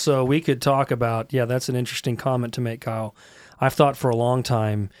 Yeah, so we could talk about... Yeah, that's an interesting comment to make, Kyle. I've thought for a long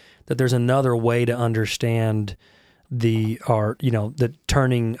time that there's another way to understand the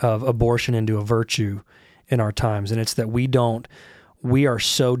turning of abortion into a virtue in our times, and it's that we are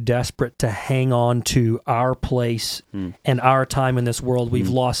so desperate to hang on to our place and our time in this world, we've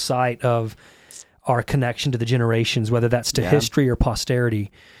lost sight of our connection to the generations, whether that's to history or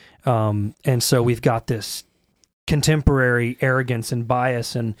posterity. And so we've got this contemporary arrogance and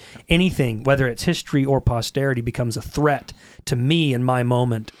bias, and anything, whether it's history or posterity, becomes a threat to me in my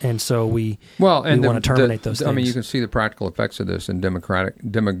moment. And so we want to terminate those things. I mean, you can see the practical effects of this in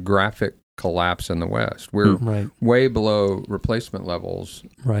demographic collapse in the West. We're way below replacement levels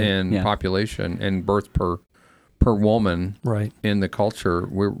in population and birth per woman in the culture.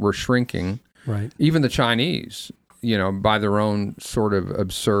 We're shrinking. Right. Even the Chinese, by their own sort of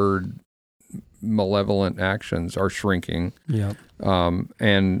absurd, malevolent actions, are shrinking. Yeah.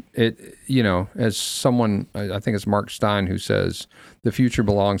 And it, as someone, I think it's Mark Stein who says, the future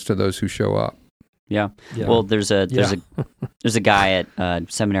belongs to those who show up. Yeah. Well, there's a guy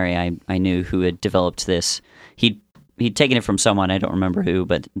at seminary I knew who had developed this. He'd taken it from someone, I don't remember who,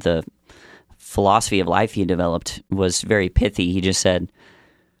 but the philosophy of life he developed was very pithy. He just said,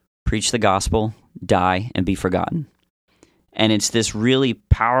 preach the gospel, die, and be forgotten. And it's this really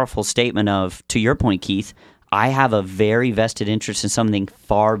powerful statement of, to your point, Keith, I have a very vested interest in something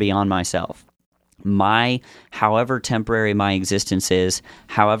far beyond myself. However temporary my existence is,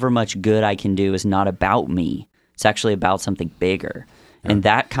 however much good I can do is not about me. It's actually about something bigger. Yeah. And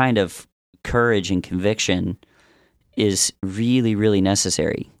that kind of courage and conviction is really, really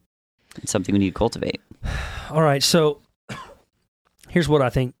necessary. It's something we need to cultivate. All right, so here's what I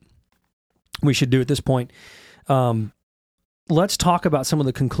think we should do at this point. Let's talk about some of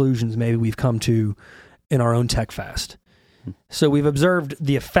the conclusions maybe we've come to in our own tech fast. So we've observed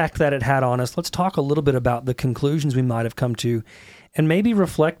the effect that it had on us. Let's talk a little bit about the conclusions we might have come to, and maybe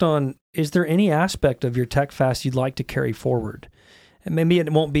reflect on, is there any aspect of your tech fast you'd like to carry forward? And maybe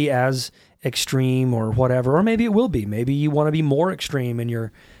it won't be as extreme or whatever, or maybe it will be. Maybe you want to be more extreme in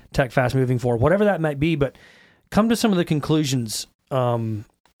your tech fast moving forward, whatever that might be, but come to some of the conclusions.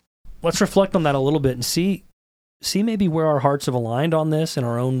 Let's reflect on that a little bit and see maybe where our hearts have aligned on this in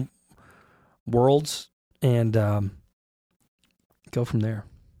our own worlds, and go from there.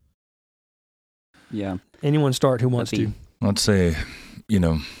 Yeah. Anyone start who wants to? I'd say,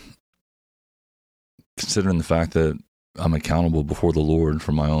 considering the fact that I'm accountable before the Lord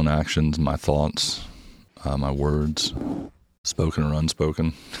for my own actions, my thoughts, my words, spoken or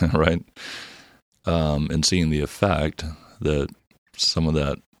unspoken, right? And seeing the effect that some of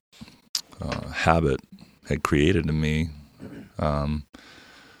that habit had created in me.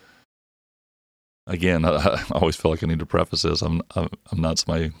 Again, I always feel like I need to preface this. I'm not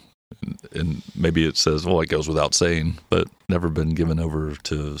somebody, and maybe it says, well, it goes without saying, but never been given over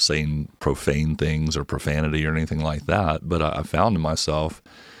to saying profane things or profanity or anything like that. But I found in myself,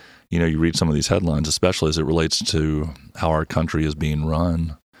 you read some of these headlines, especially as it relates to how our country is being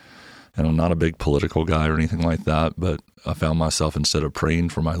run. And I'm not a big political guy or anything like that, but I found myself, instead of praying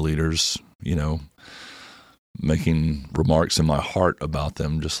for my leaders, making remarks in my heart about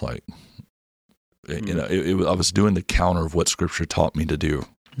them, just like, I was doing the counter of what Scripture taught me to do.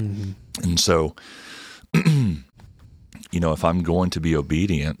 Mm-hmm. And so, if I'm going to be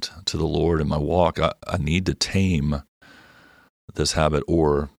obedient to the Lord in my walk, I need to tame this habit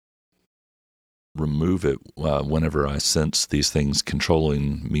or remove it whenever I sense these things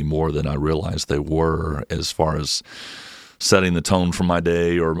controlling me more than I realized they were, as far as setting the tone for my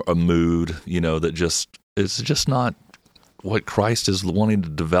day or a mood, that it's just not what Christ is wanting to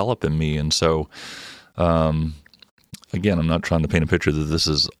develop in me. And so, again, I'm not trying to paint a picture that this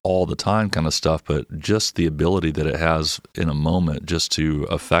is all the time kind of stuff, but just the ability that it has in a moment just to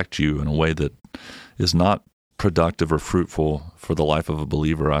affect you in a way that is not productive or fruitful for the life of a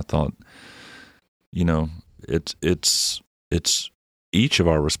believer. I thought, it's each of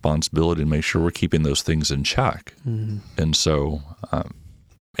our responsibility to make sure we're keeping those things in check. Mm-hmm. And so,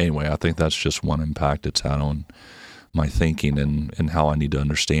 anyway, I think that's just one impact it's had on my thinking and how I need to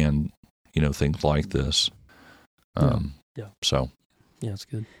understand, things like this. So. Yeah, it's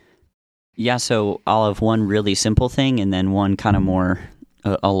good. Yeah, so I'll have one really simple thing and then one kind of more,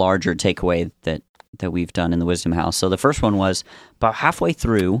 a larger takeaway that we've done in the Wisdom House. So the first one was, about halfway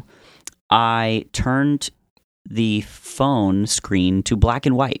through, I turned the phone screen to black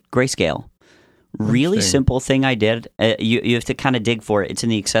and white, grayscale. Really simple thing I did. You have to kind of dig for it. It's in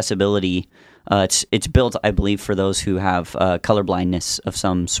the accessibility. It's built, I believe, for those who have color blindness of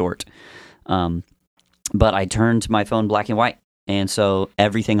some sort. But I turned my phone black and white, and so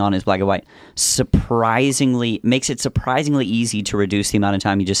everything on it is black and white. Makes it surprisingly easy to reduce the amount of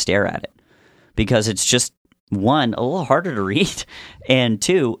time you just stare at it, because it's just, one, a little harder to read, and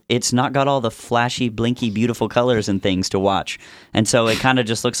two, it's not got all the flashy, blinky, beautiful colors and things to watch, and so it kind of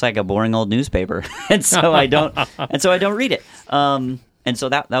just looks like a boring old newspaper, and so I don't read it. And so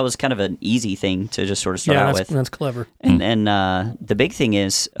that was kind of an easy thing to just sort of start out with. That's clever. And the big thing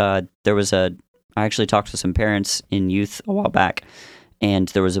is, I actually talked to some parents in youth a while back, and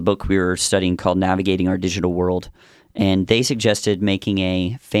there was a book we were studying called Navigating Our Digital World, and they suggested making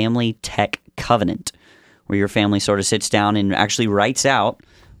a family tech covenant, where your family sort of sits down and actually writes out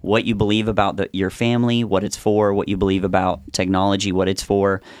what you believe about your family, what it's for, what you believe about technology, what it's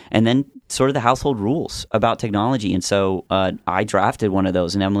for, and then sort of the household rules about technology. And so I drafted one of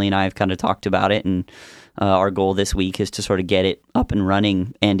those, and Emily and I have kind of talked about it, and our goal this week is to sort of get it up and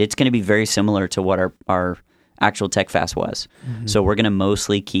running, and it's going to be very similar to what our actual Tech Fast was. Mm-hmm. So we're going to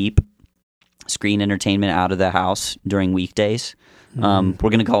mostly keep screen entertainment out of the house during weekdays. We're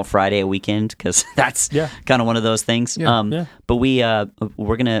going to call Friday a weekend because that's kind of one of those things. Yeah. But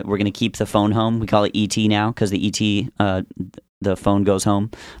we're gonna keep the phone home. We call it ET now because the ET the phone goes home.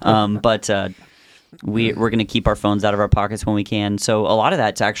 But we're going to keep our phones out of our pockets when we can. So a lot of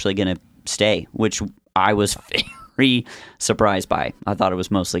that's actually going to stay, which I was very surprised by. I thought it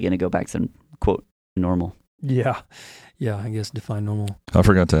was mostly going to go back to, quote, normal. Yeah. Yeah, I guess define normal. I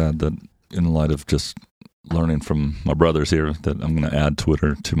forgot to add that in light of just learning from my brothers here that I'm going to add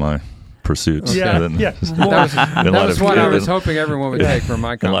Twitter to my pursuits. Yeah, that was what I was hoping everyone would take from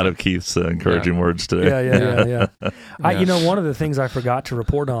my comment. In light of Keith's encouraging words today. Yeah. One of the things I forgot to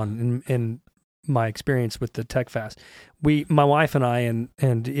report on in my experience with the Tech Fast, my wife and I,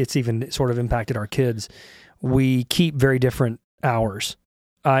 and it's even sort of impacted our kids, we keep very different hours.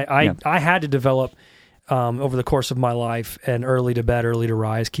 I had to develop over the course of my life an early to bed, early to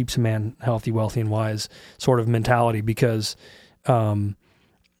rise, keeps a man healthy, wealthy, and wise sort of mentality because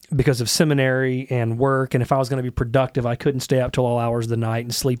of seminary and work. And if I was going to be productive, I couldn't stay up till all hours of the night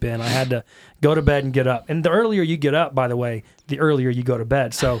and sleep in. I had to go to bed and get up. And the earlier you get up, by the way, the earlier you go to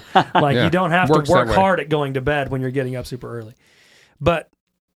bed. So you don't have to work hard at going to bed when you're getting up super early. But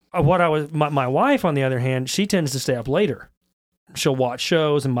my wife, on the other hand, she tends to stay up later. She'll watch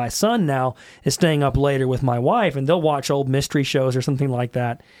shows, and my son now is staying up later with my wife, and they'll watch old mystery shows or something like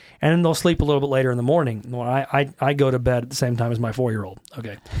that, and then they'll sleep a little bit later in the morning. Well, I go to bed at the same time as my 4-year-old.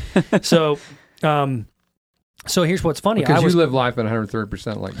 Okay, so here's what's funny. Because you live life at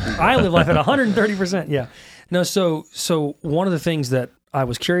 130%, like I live life at 130%. Yeah, no. So one of the things that I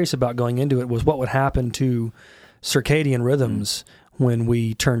was curious about going into it was what would happen to circadian rhythms when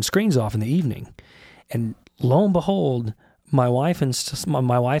we turn screens off in the evening, and lo and behold, my wife and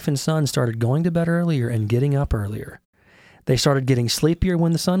son started going to bed earlier and getting up earlier. They started getting sleepier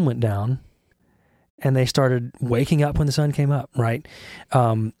when the sun went down, and they started waking up when the sun came up, right?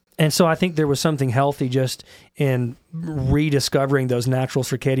 And so I think there was something healthy just in rediscovering those natural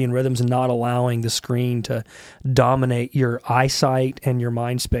circadian rhythms and not allowing the screen to dominate your eyesight and your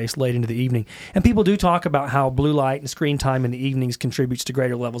mind space late into the evening. And people do talk about how blue light and screen time in the evenings contributes to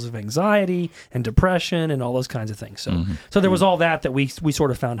greater levels of anxiety and depression and all those kinds of things. So, so there was all that we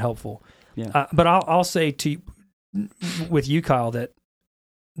sort of found helpful. Yeah. But I'll say to with you, Kyle, that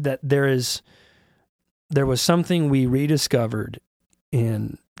there was something we rediscovered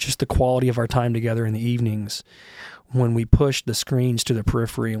in just the quality of our time together in the evenings when we pushed the screens to the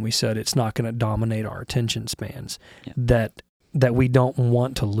periphery and we said it's not going to dominate our attention spans, that we don't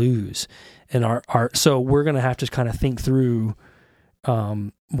want to lose. And so we're going to have to kind of think through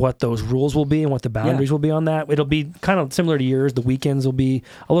what those rules will be and what the boundaries will be on that. It'll be kind of similar to yours. The weekends will be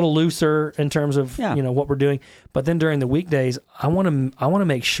a little looser in terms of what we're doing. But then during the weekdays, I want to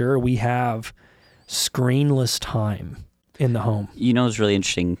make sure we have screenless time in the home. It's really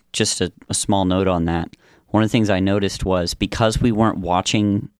interesting. Just a small note on that. One of the things I noticed was because we weren't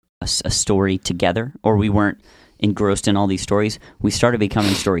watching a story together, or we weren't engrossed in all these stories, we started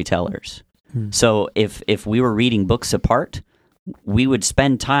becoming storytellers. So if we were reading books apart, we would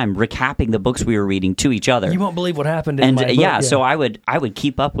spend time recapping the books we were reading to each other. You won't believe what happened in my book. Yeah, so I would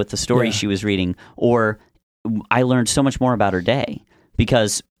keep up with the story she was reading, or I learned so much more about her day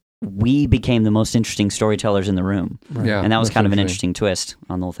because we became the most interesting storytellers in the room. Right. Yeah, and that was kind of an interesting twist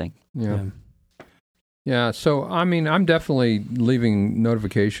on the whole thing. Yeah. So, I mean, I'm definitely leaving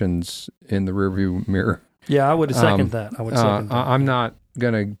notifications in the rearview mirror. Yeah, I would second that. I'm not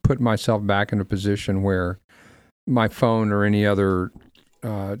going to put myself back in a position where my phone or any other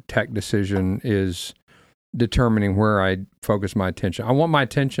tech decision is determining where I focus my attention. I want my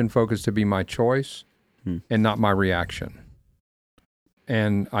attention focus to be my choice and not my reaction.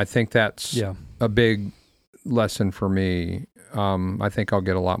 And I think that's a big lesson for me. I think I'll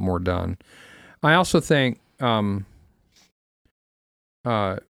get a lot more done. I also think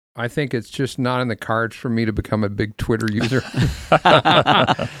I think it's just not in the cards for me to become a big Twitter user.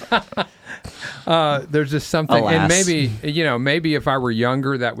 There's just something, and maybe if I were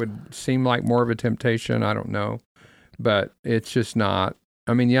younger, that would seem like more of a temptation. I don't know, but it's just not.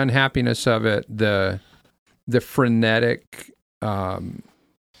 I mean, the unhappiness of it, the frenetic,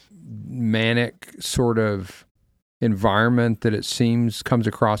 manic sort of environment that it comes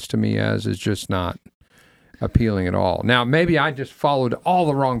across to me as is just not appealing at all. Now, maybe I just followed all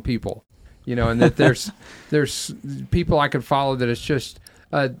the wrong people, and that there's people I could follow that it's just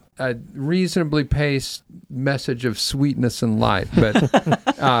a reasonably paced message of sweetness and light, but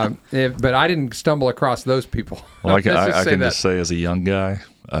but I didn't stumble across those people. Well, I can just say, as a young guy,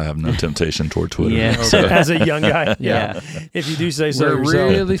 I have no temptation toward Twitter. Yeah. Okay. As a young guy, if you do say so We're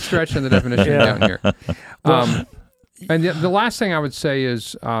really stretching the definition down here. And the last thing I would say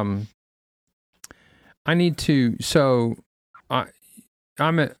is I need to. So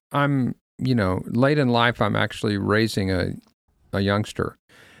I'm late in life. I'm actually raising a youngster,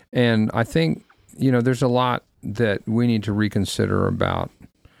 and I think there's a lot that we need to reconsider about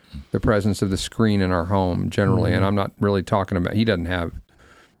the presence of the screen in our home generally. And I'm not really talking about, he doesn't have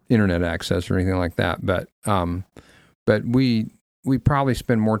internet access or anything like that, but we probably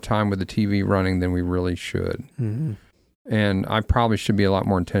spend more time with the TV running than we really should. Mm-hmm. And I probably should be a lot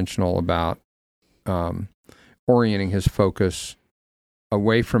more intentional about orienting his focus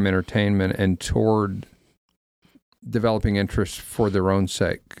away from entertainment and toward developing interests for their own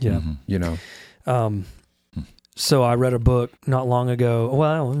sake. Yeah. You know. So I read a book not long ago,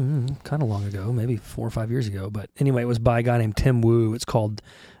 well, kind of long ago, maybe 4 or 5 years ago, but anyway, it was by a guy named Tim Wu. It's called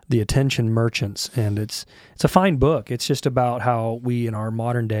The Attention Merchants, and it's a fine book. It's just about how we in our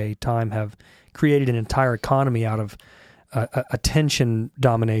modern day time have created an entire economy out of attention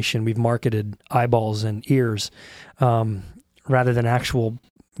domination. We've marketed eyeballs and ears rather than actual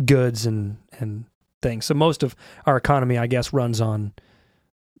goods and things. So most of our economy, I guess, runs on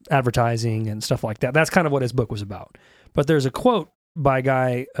advertising and stuff like that. That's kind of what his book was about. But there's a quote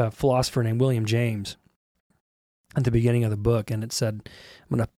by a philosopher named William James at the beginning of the book, and it said,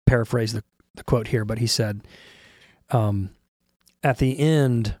 I'm going to paraphrase the quote here, but he said, at the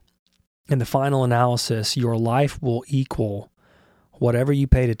end, in the final analysis, your life will equal whatever you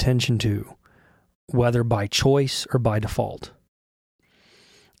paid attention to, whether by choice or by default.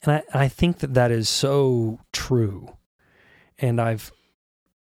 And I think that is so true. And I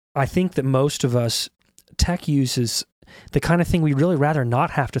think that most of us, tech use is the kind of thing we'd really rather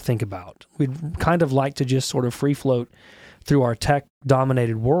not have to think about. We'd kind of like to just sort of free float through our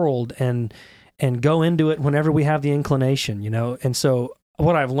tech-dominated world and go into it whenever we have the inclination, you know? And so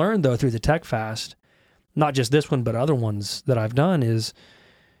what I've learned, though, through the Tech Fast, not just this one, but other ones that I've done, is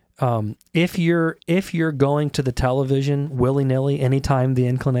if you're going to the television willy-nilly anytime the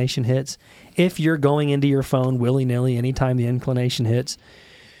inclination hits, if you're going into your phone willy-nilly anytime the inclination hits,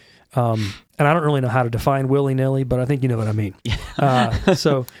 and I don't really know how to define willy-nilly, but I think you know what I mean.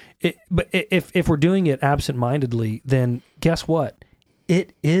 But if we're doing it absent-mindedly, then guess what?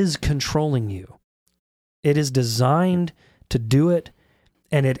 It is controlling you. It is designed to do it,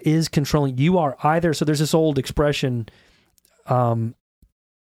 and it is controlling. You are either, so there's this old expression, and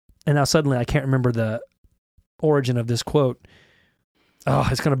now suddenly I can't remember the origin of this quote. Oh,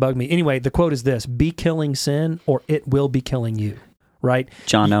 it's going to bug me. Anyway, the quote is this: be killing sin or it will be killing you. Right?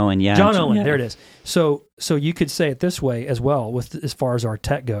 John Owen, yeah. John Owen, there it is. So you could say it this way as well, as far as our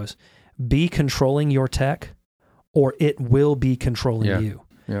tech goes: be controlling your tech, or it will be controlling you.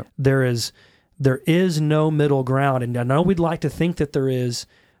 Yeah. There is no middle ground, and I know we'd like to think that there is,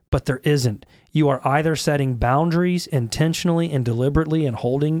 but there isn't. You are either setting boundaries intentionally and deliberately and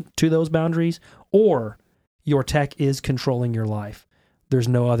holding to those boundaries, or your tech is controlling your life. There's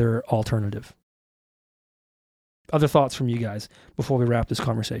no other alternative. Other thoughts from you guys before we wrap this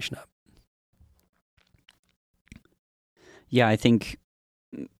conversation up? Yeah, I think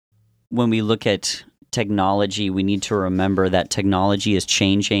when we look at technology, we need to remember that technology is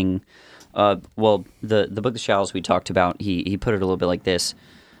changing. The book of Shallows we talked about, he put it a little bit like this.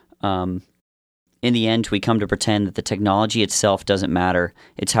 In the end, we come to pretend that the technology itself doesn't matter.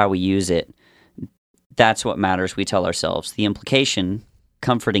 It's how we use it. That's what matters, we tell ourselves. The implication,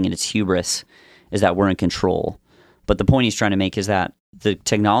 comforting in its hubris, is that we're in control. But the point he's trying to make is that the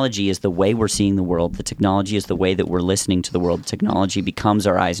technology is the way we're seeing the world. The technology is the way that we're listening to the world. The technology becomes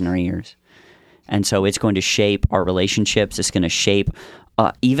our eyes and our ears. And so it's going to shape our relationships. It's going to shape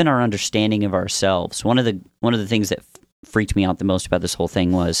even our understanding of ourselves. One of the things that freaked me out the most about this whole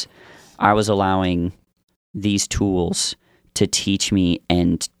thing was I was allowing these tools to teach me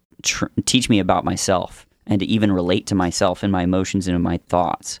and teach me about myself and to even relate to myself and my emotions and my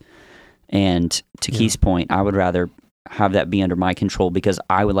thoughts. And to Keith's point, I would rather have that be under my control because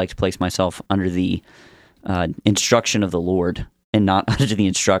I would like to place myself under the instruction of the Lord and not under the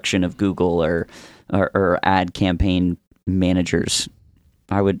instruction of Google or ad campaign managers.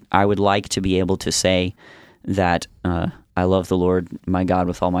 I would like to be able to say that I love the Lord, my God,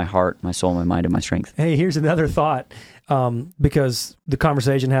 with all my heart, my soul, my mind, and my strength. Hey, here's another thought, because the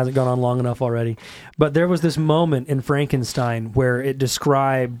conversation hasn't gone on long enough already. But there was this moment in Frankenstein where it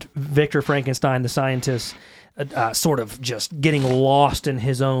described Victor Frankenstein, the scientist, sort of just getting lost in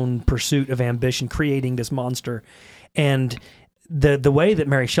his own pursuit of ambition, creating this monster. And the way that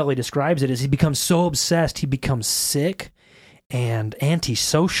Mary Shelley describes it is he becomes so obsessed, he becomes sick and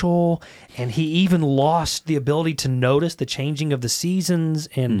antisocial, and he even lost the ability to notice the changing of the seasons,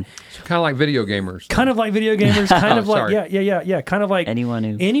 and so kind of like video gamers. Kind of like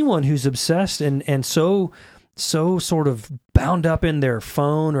anyone who's obsessed and so sort of bound up in their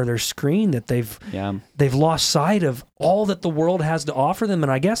phone or their screen that they've lost sight of all that the world has to offer them.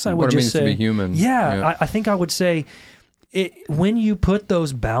 And I guess I would just say, to be human. I think I would say, when you put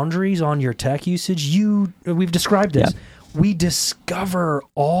those boundaries on your tech usage, we've described this. Yeah. We discover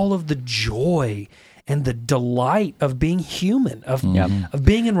all of the joy and the delight of being human, of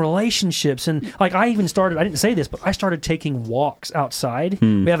being in relationships. And like I didn't say this, but I started taking walks outside.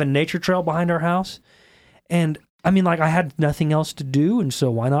 We have a nature trail behind our house. And I mean, like I had nothing else to do. And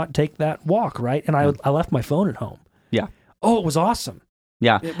so why not take that walk, right? And I left my phone at home. Yeah. Oh, it was awesome.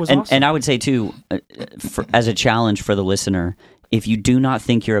 Yeah. It was awesome. And I would say too, as a challenge for the listener, if you do not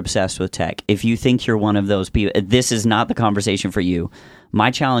think you're obsessed with tech, if you think you're one of those people, this is not the conversation for you. My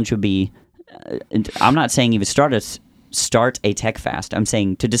challenge would be, I'm not saying even start a tech fast. I'm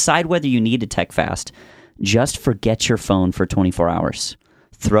saying to decide whether you need a tech fast, just forget your phone for 24 hours.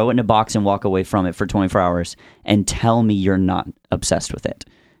 Throw it in a box and walk away from it for 24 hours and tell me you're not obsessed with it.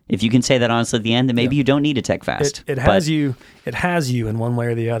 If you can say that honestly at the end, then maybe you don't need a tech fast. It has you in one way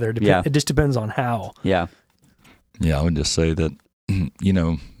or the other. It just depends on how. Yeah. Yeah, I would just say that,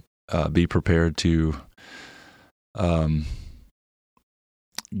 be prepared to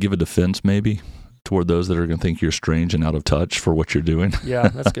give a defense maybe toward those that are going to think you're strange and out of touch for what you're doing. Yeah,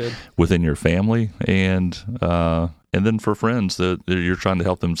 that's good. Within your family and then for friends that you're trying to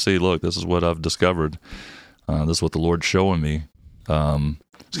help them see, look, this is what I've discovered. This is what the Lord's showing me.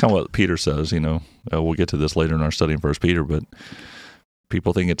 It's kind of what Peter says, we'll get to this later in our study in 1 Peter, but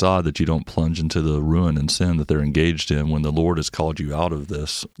people think it's odd that you don't plunge into the ruin and sin that they're engaged in when the Lord has called you out of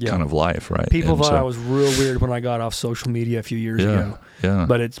this kind of life, right? People thought I was real weird when I got off social media a few years ago. Yeah.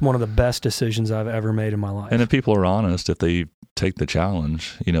 But it's one of the best decisions I've ever made in my life. And if people are honest, if they take the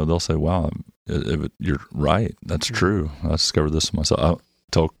challenge, they'll say, wow, you're right. That's true. I discovered this myself. I'll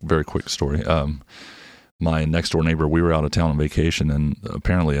tell a very quick story. My next door neighbor, we were out of town on vacation, and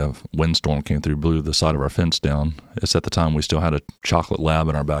apparently a windstorm came through, blew the side of our fence down. It's at the time we still had a chocolate lab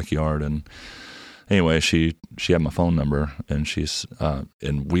in our backyard, and anyway, she had my phone number, and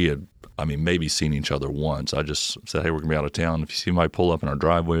and we had, maybe seen each other once. I just said, hey, we're gonna be out of town. If you see somebody pull up in our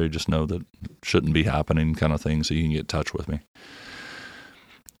driveway, just know that shouldn't be happening, kind of thing, so you can get in touch with me.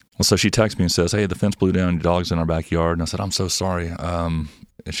 Well, so she texts me and says, hey, the fence blew down, your dog's in our backyard, and I said, I'm so sorry.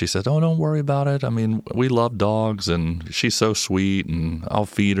 And she said, oh, don't worry about it. We love dogs, and she's so sweet, and I'll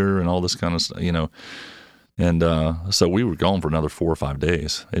feed her and all this kind of stuff, And so we were gone for another 4 or 5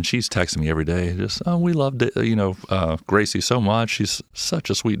 days, and she's texting me every day, just, oh, we loved it, Gracie so much. She's such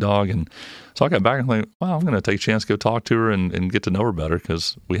a sweet dog. And so I got back and like, wow, I'm going to take a chance to go talk to her and get to know her better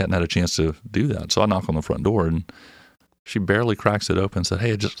because we hadn't had a chance to do that. So I knock on the front door, and she barely cracks it open and said,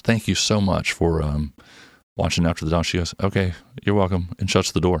 hey, just thank you so much for watching after the dog. She goes, okay, you're welcome, and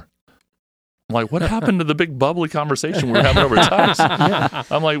shuts the door. I'm like, what happened to the big bubbly conversation we were having over text?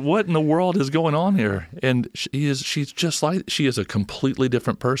 I'm like, what in the world is going on here? And she's just like, she is a completely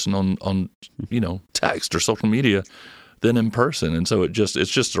different person on text or social media than in person. And so it's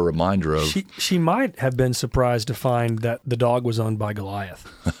just a reminder of... She might have been surprised to find that the dog was owned by Goliath.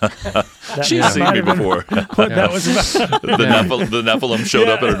 She's seen me before. What that was about. The Nephilim showed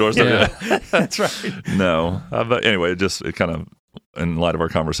up at her doorstep. Yeah. That's right. No. But anyway, it kind of, in light of our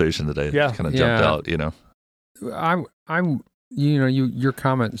conversation today, it kind of jumped out, your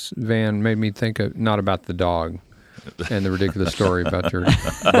comments, Van, made me think of, not about the dog, and the ridiculous story about your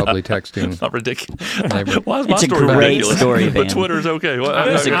bubbly texting. Not ridiculous. Why is my story ridiculous? Story, Van. But Twitter's okay.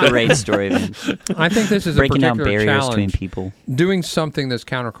 It's a great story, Van. I think this is breaking a particular down barriers challenge. Between people. Doing something that's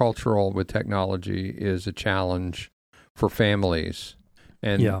countercultural with technology is a challenge for families.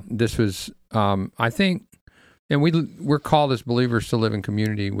 And this was, I think, and we're called as believers to live in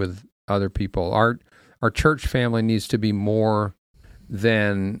community with other people. Our church family needs to be more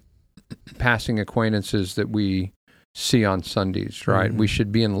than passing acquaintances that we see on Sundays, right? Mm-hmm. We should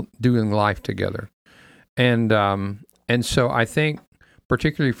be doing life together. And so I think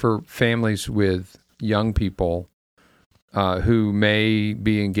particularly for families with young people who may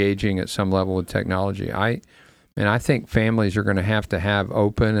be engaging at some level with technology, I think families are going to have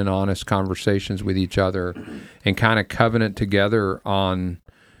open and honest conversations with each other and kind of covenant together on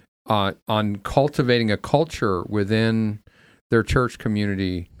cultivating a culture within their church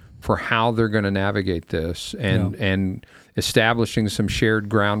community for how they're going to navigate this and establishing some shared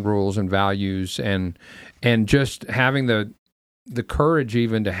ground rules and values and just having the courage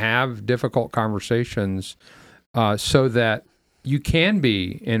even to have difficult conversations so that you can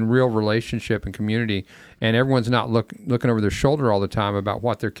be in real relationship and community, and everyone's not looking over their shoulder all the time about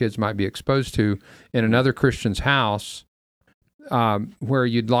what their kids might be exposed to in another Christian's house, where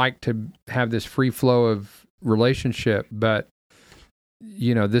you'd like to have this free flow of relationship, but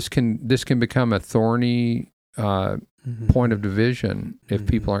this can become a thorny point of division if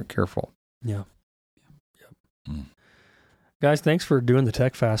people aren't careful. Yeah. Guys, thanks for doing the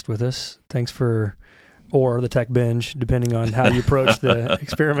Tech Fast with us. Or the Tech Binge, depending on how you approach the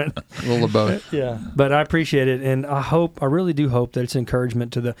experiment. A little of both. Yeah. But I appreciate it, and I really do hope that it's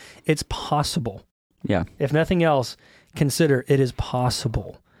encouragement to it's possible. Yeah. If nothing else, consider it is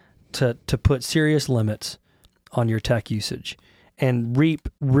possible to put serious limits on your tech usage and reap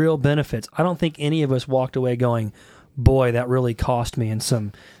real benefits. I don't think any of us walked away going, boy, that really cost me in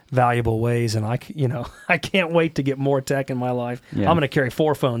some valuable ways, and I can't wait to get more tech in my life. Yeah. I'm going to carry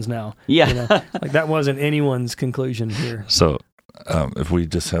 4 phones now. Yeah. Like that wasn't anyone's conclusion here. So if we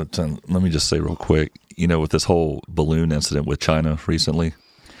just have time, let me just say real quick, with this whole balloon incident with China recently,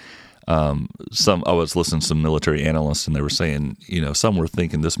 I was listening to some military analysts, and they were saying, some were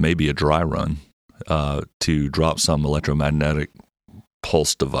thinking this may be a dry run to drop some electromagnetic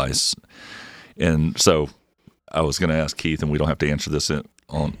pulse device. And so I was going to ask Keith, and we don't have to answer this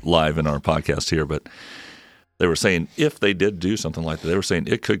on live in our podcast here, but they were saying if they did do something like that, they were saying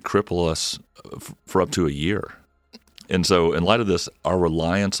it could cripple us for up to a year. And so in light of this, our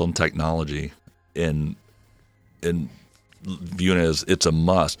reliance on technology and viewing it as it's a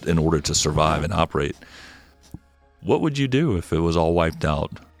must in order to survive and operate, what would you do if it was all wiped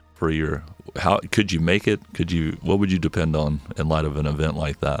out for a year? How could you make it? What would you depend on in light of an event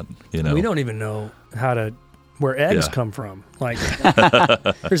like that? We don't even know where eggs come from. Like,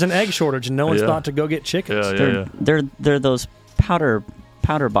 there's an egg shortage, and no one's thought to go get chickens. They're those powder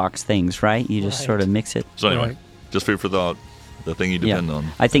box things, right? You just sort of mix it. So anyway, just food for thought. The thing you depend on.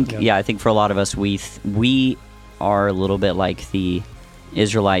 I think for a lot of us, we are a little bit like the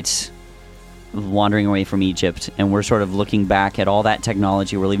Israelites wandering away from Egypt, and we're sort of looking back at all that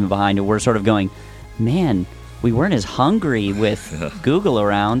technology we're leaving behind, and we're sort of going, man, we weren't as hungry with Google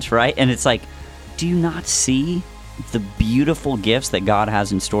around, right? And it's like, do you not see the beautiful gifts that God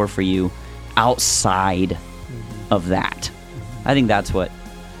has in store for you outside of that? I think that's what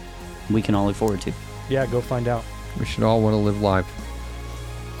we can all look forward to. Yeah, go find out. We should all want to live life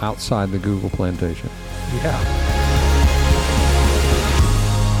outside the Google plantation. Yeah.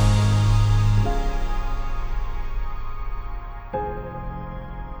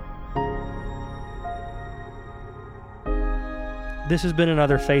 This has been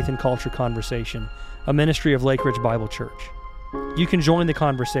another Faith and Culture Conversation, a ministry of Lake Ridge Bible Church. You can join the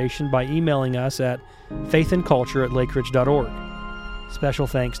conversation by emailing us at faithandculture@lakeridge.org. Special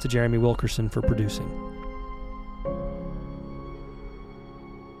thanks to Jeremy Wilkerson for producing.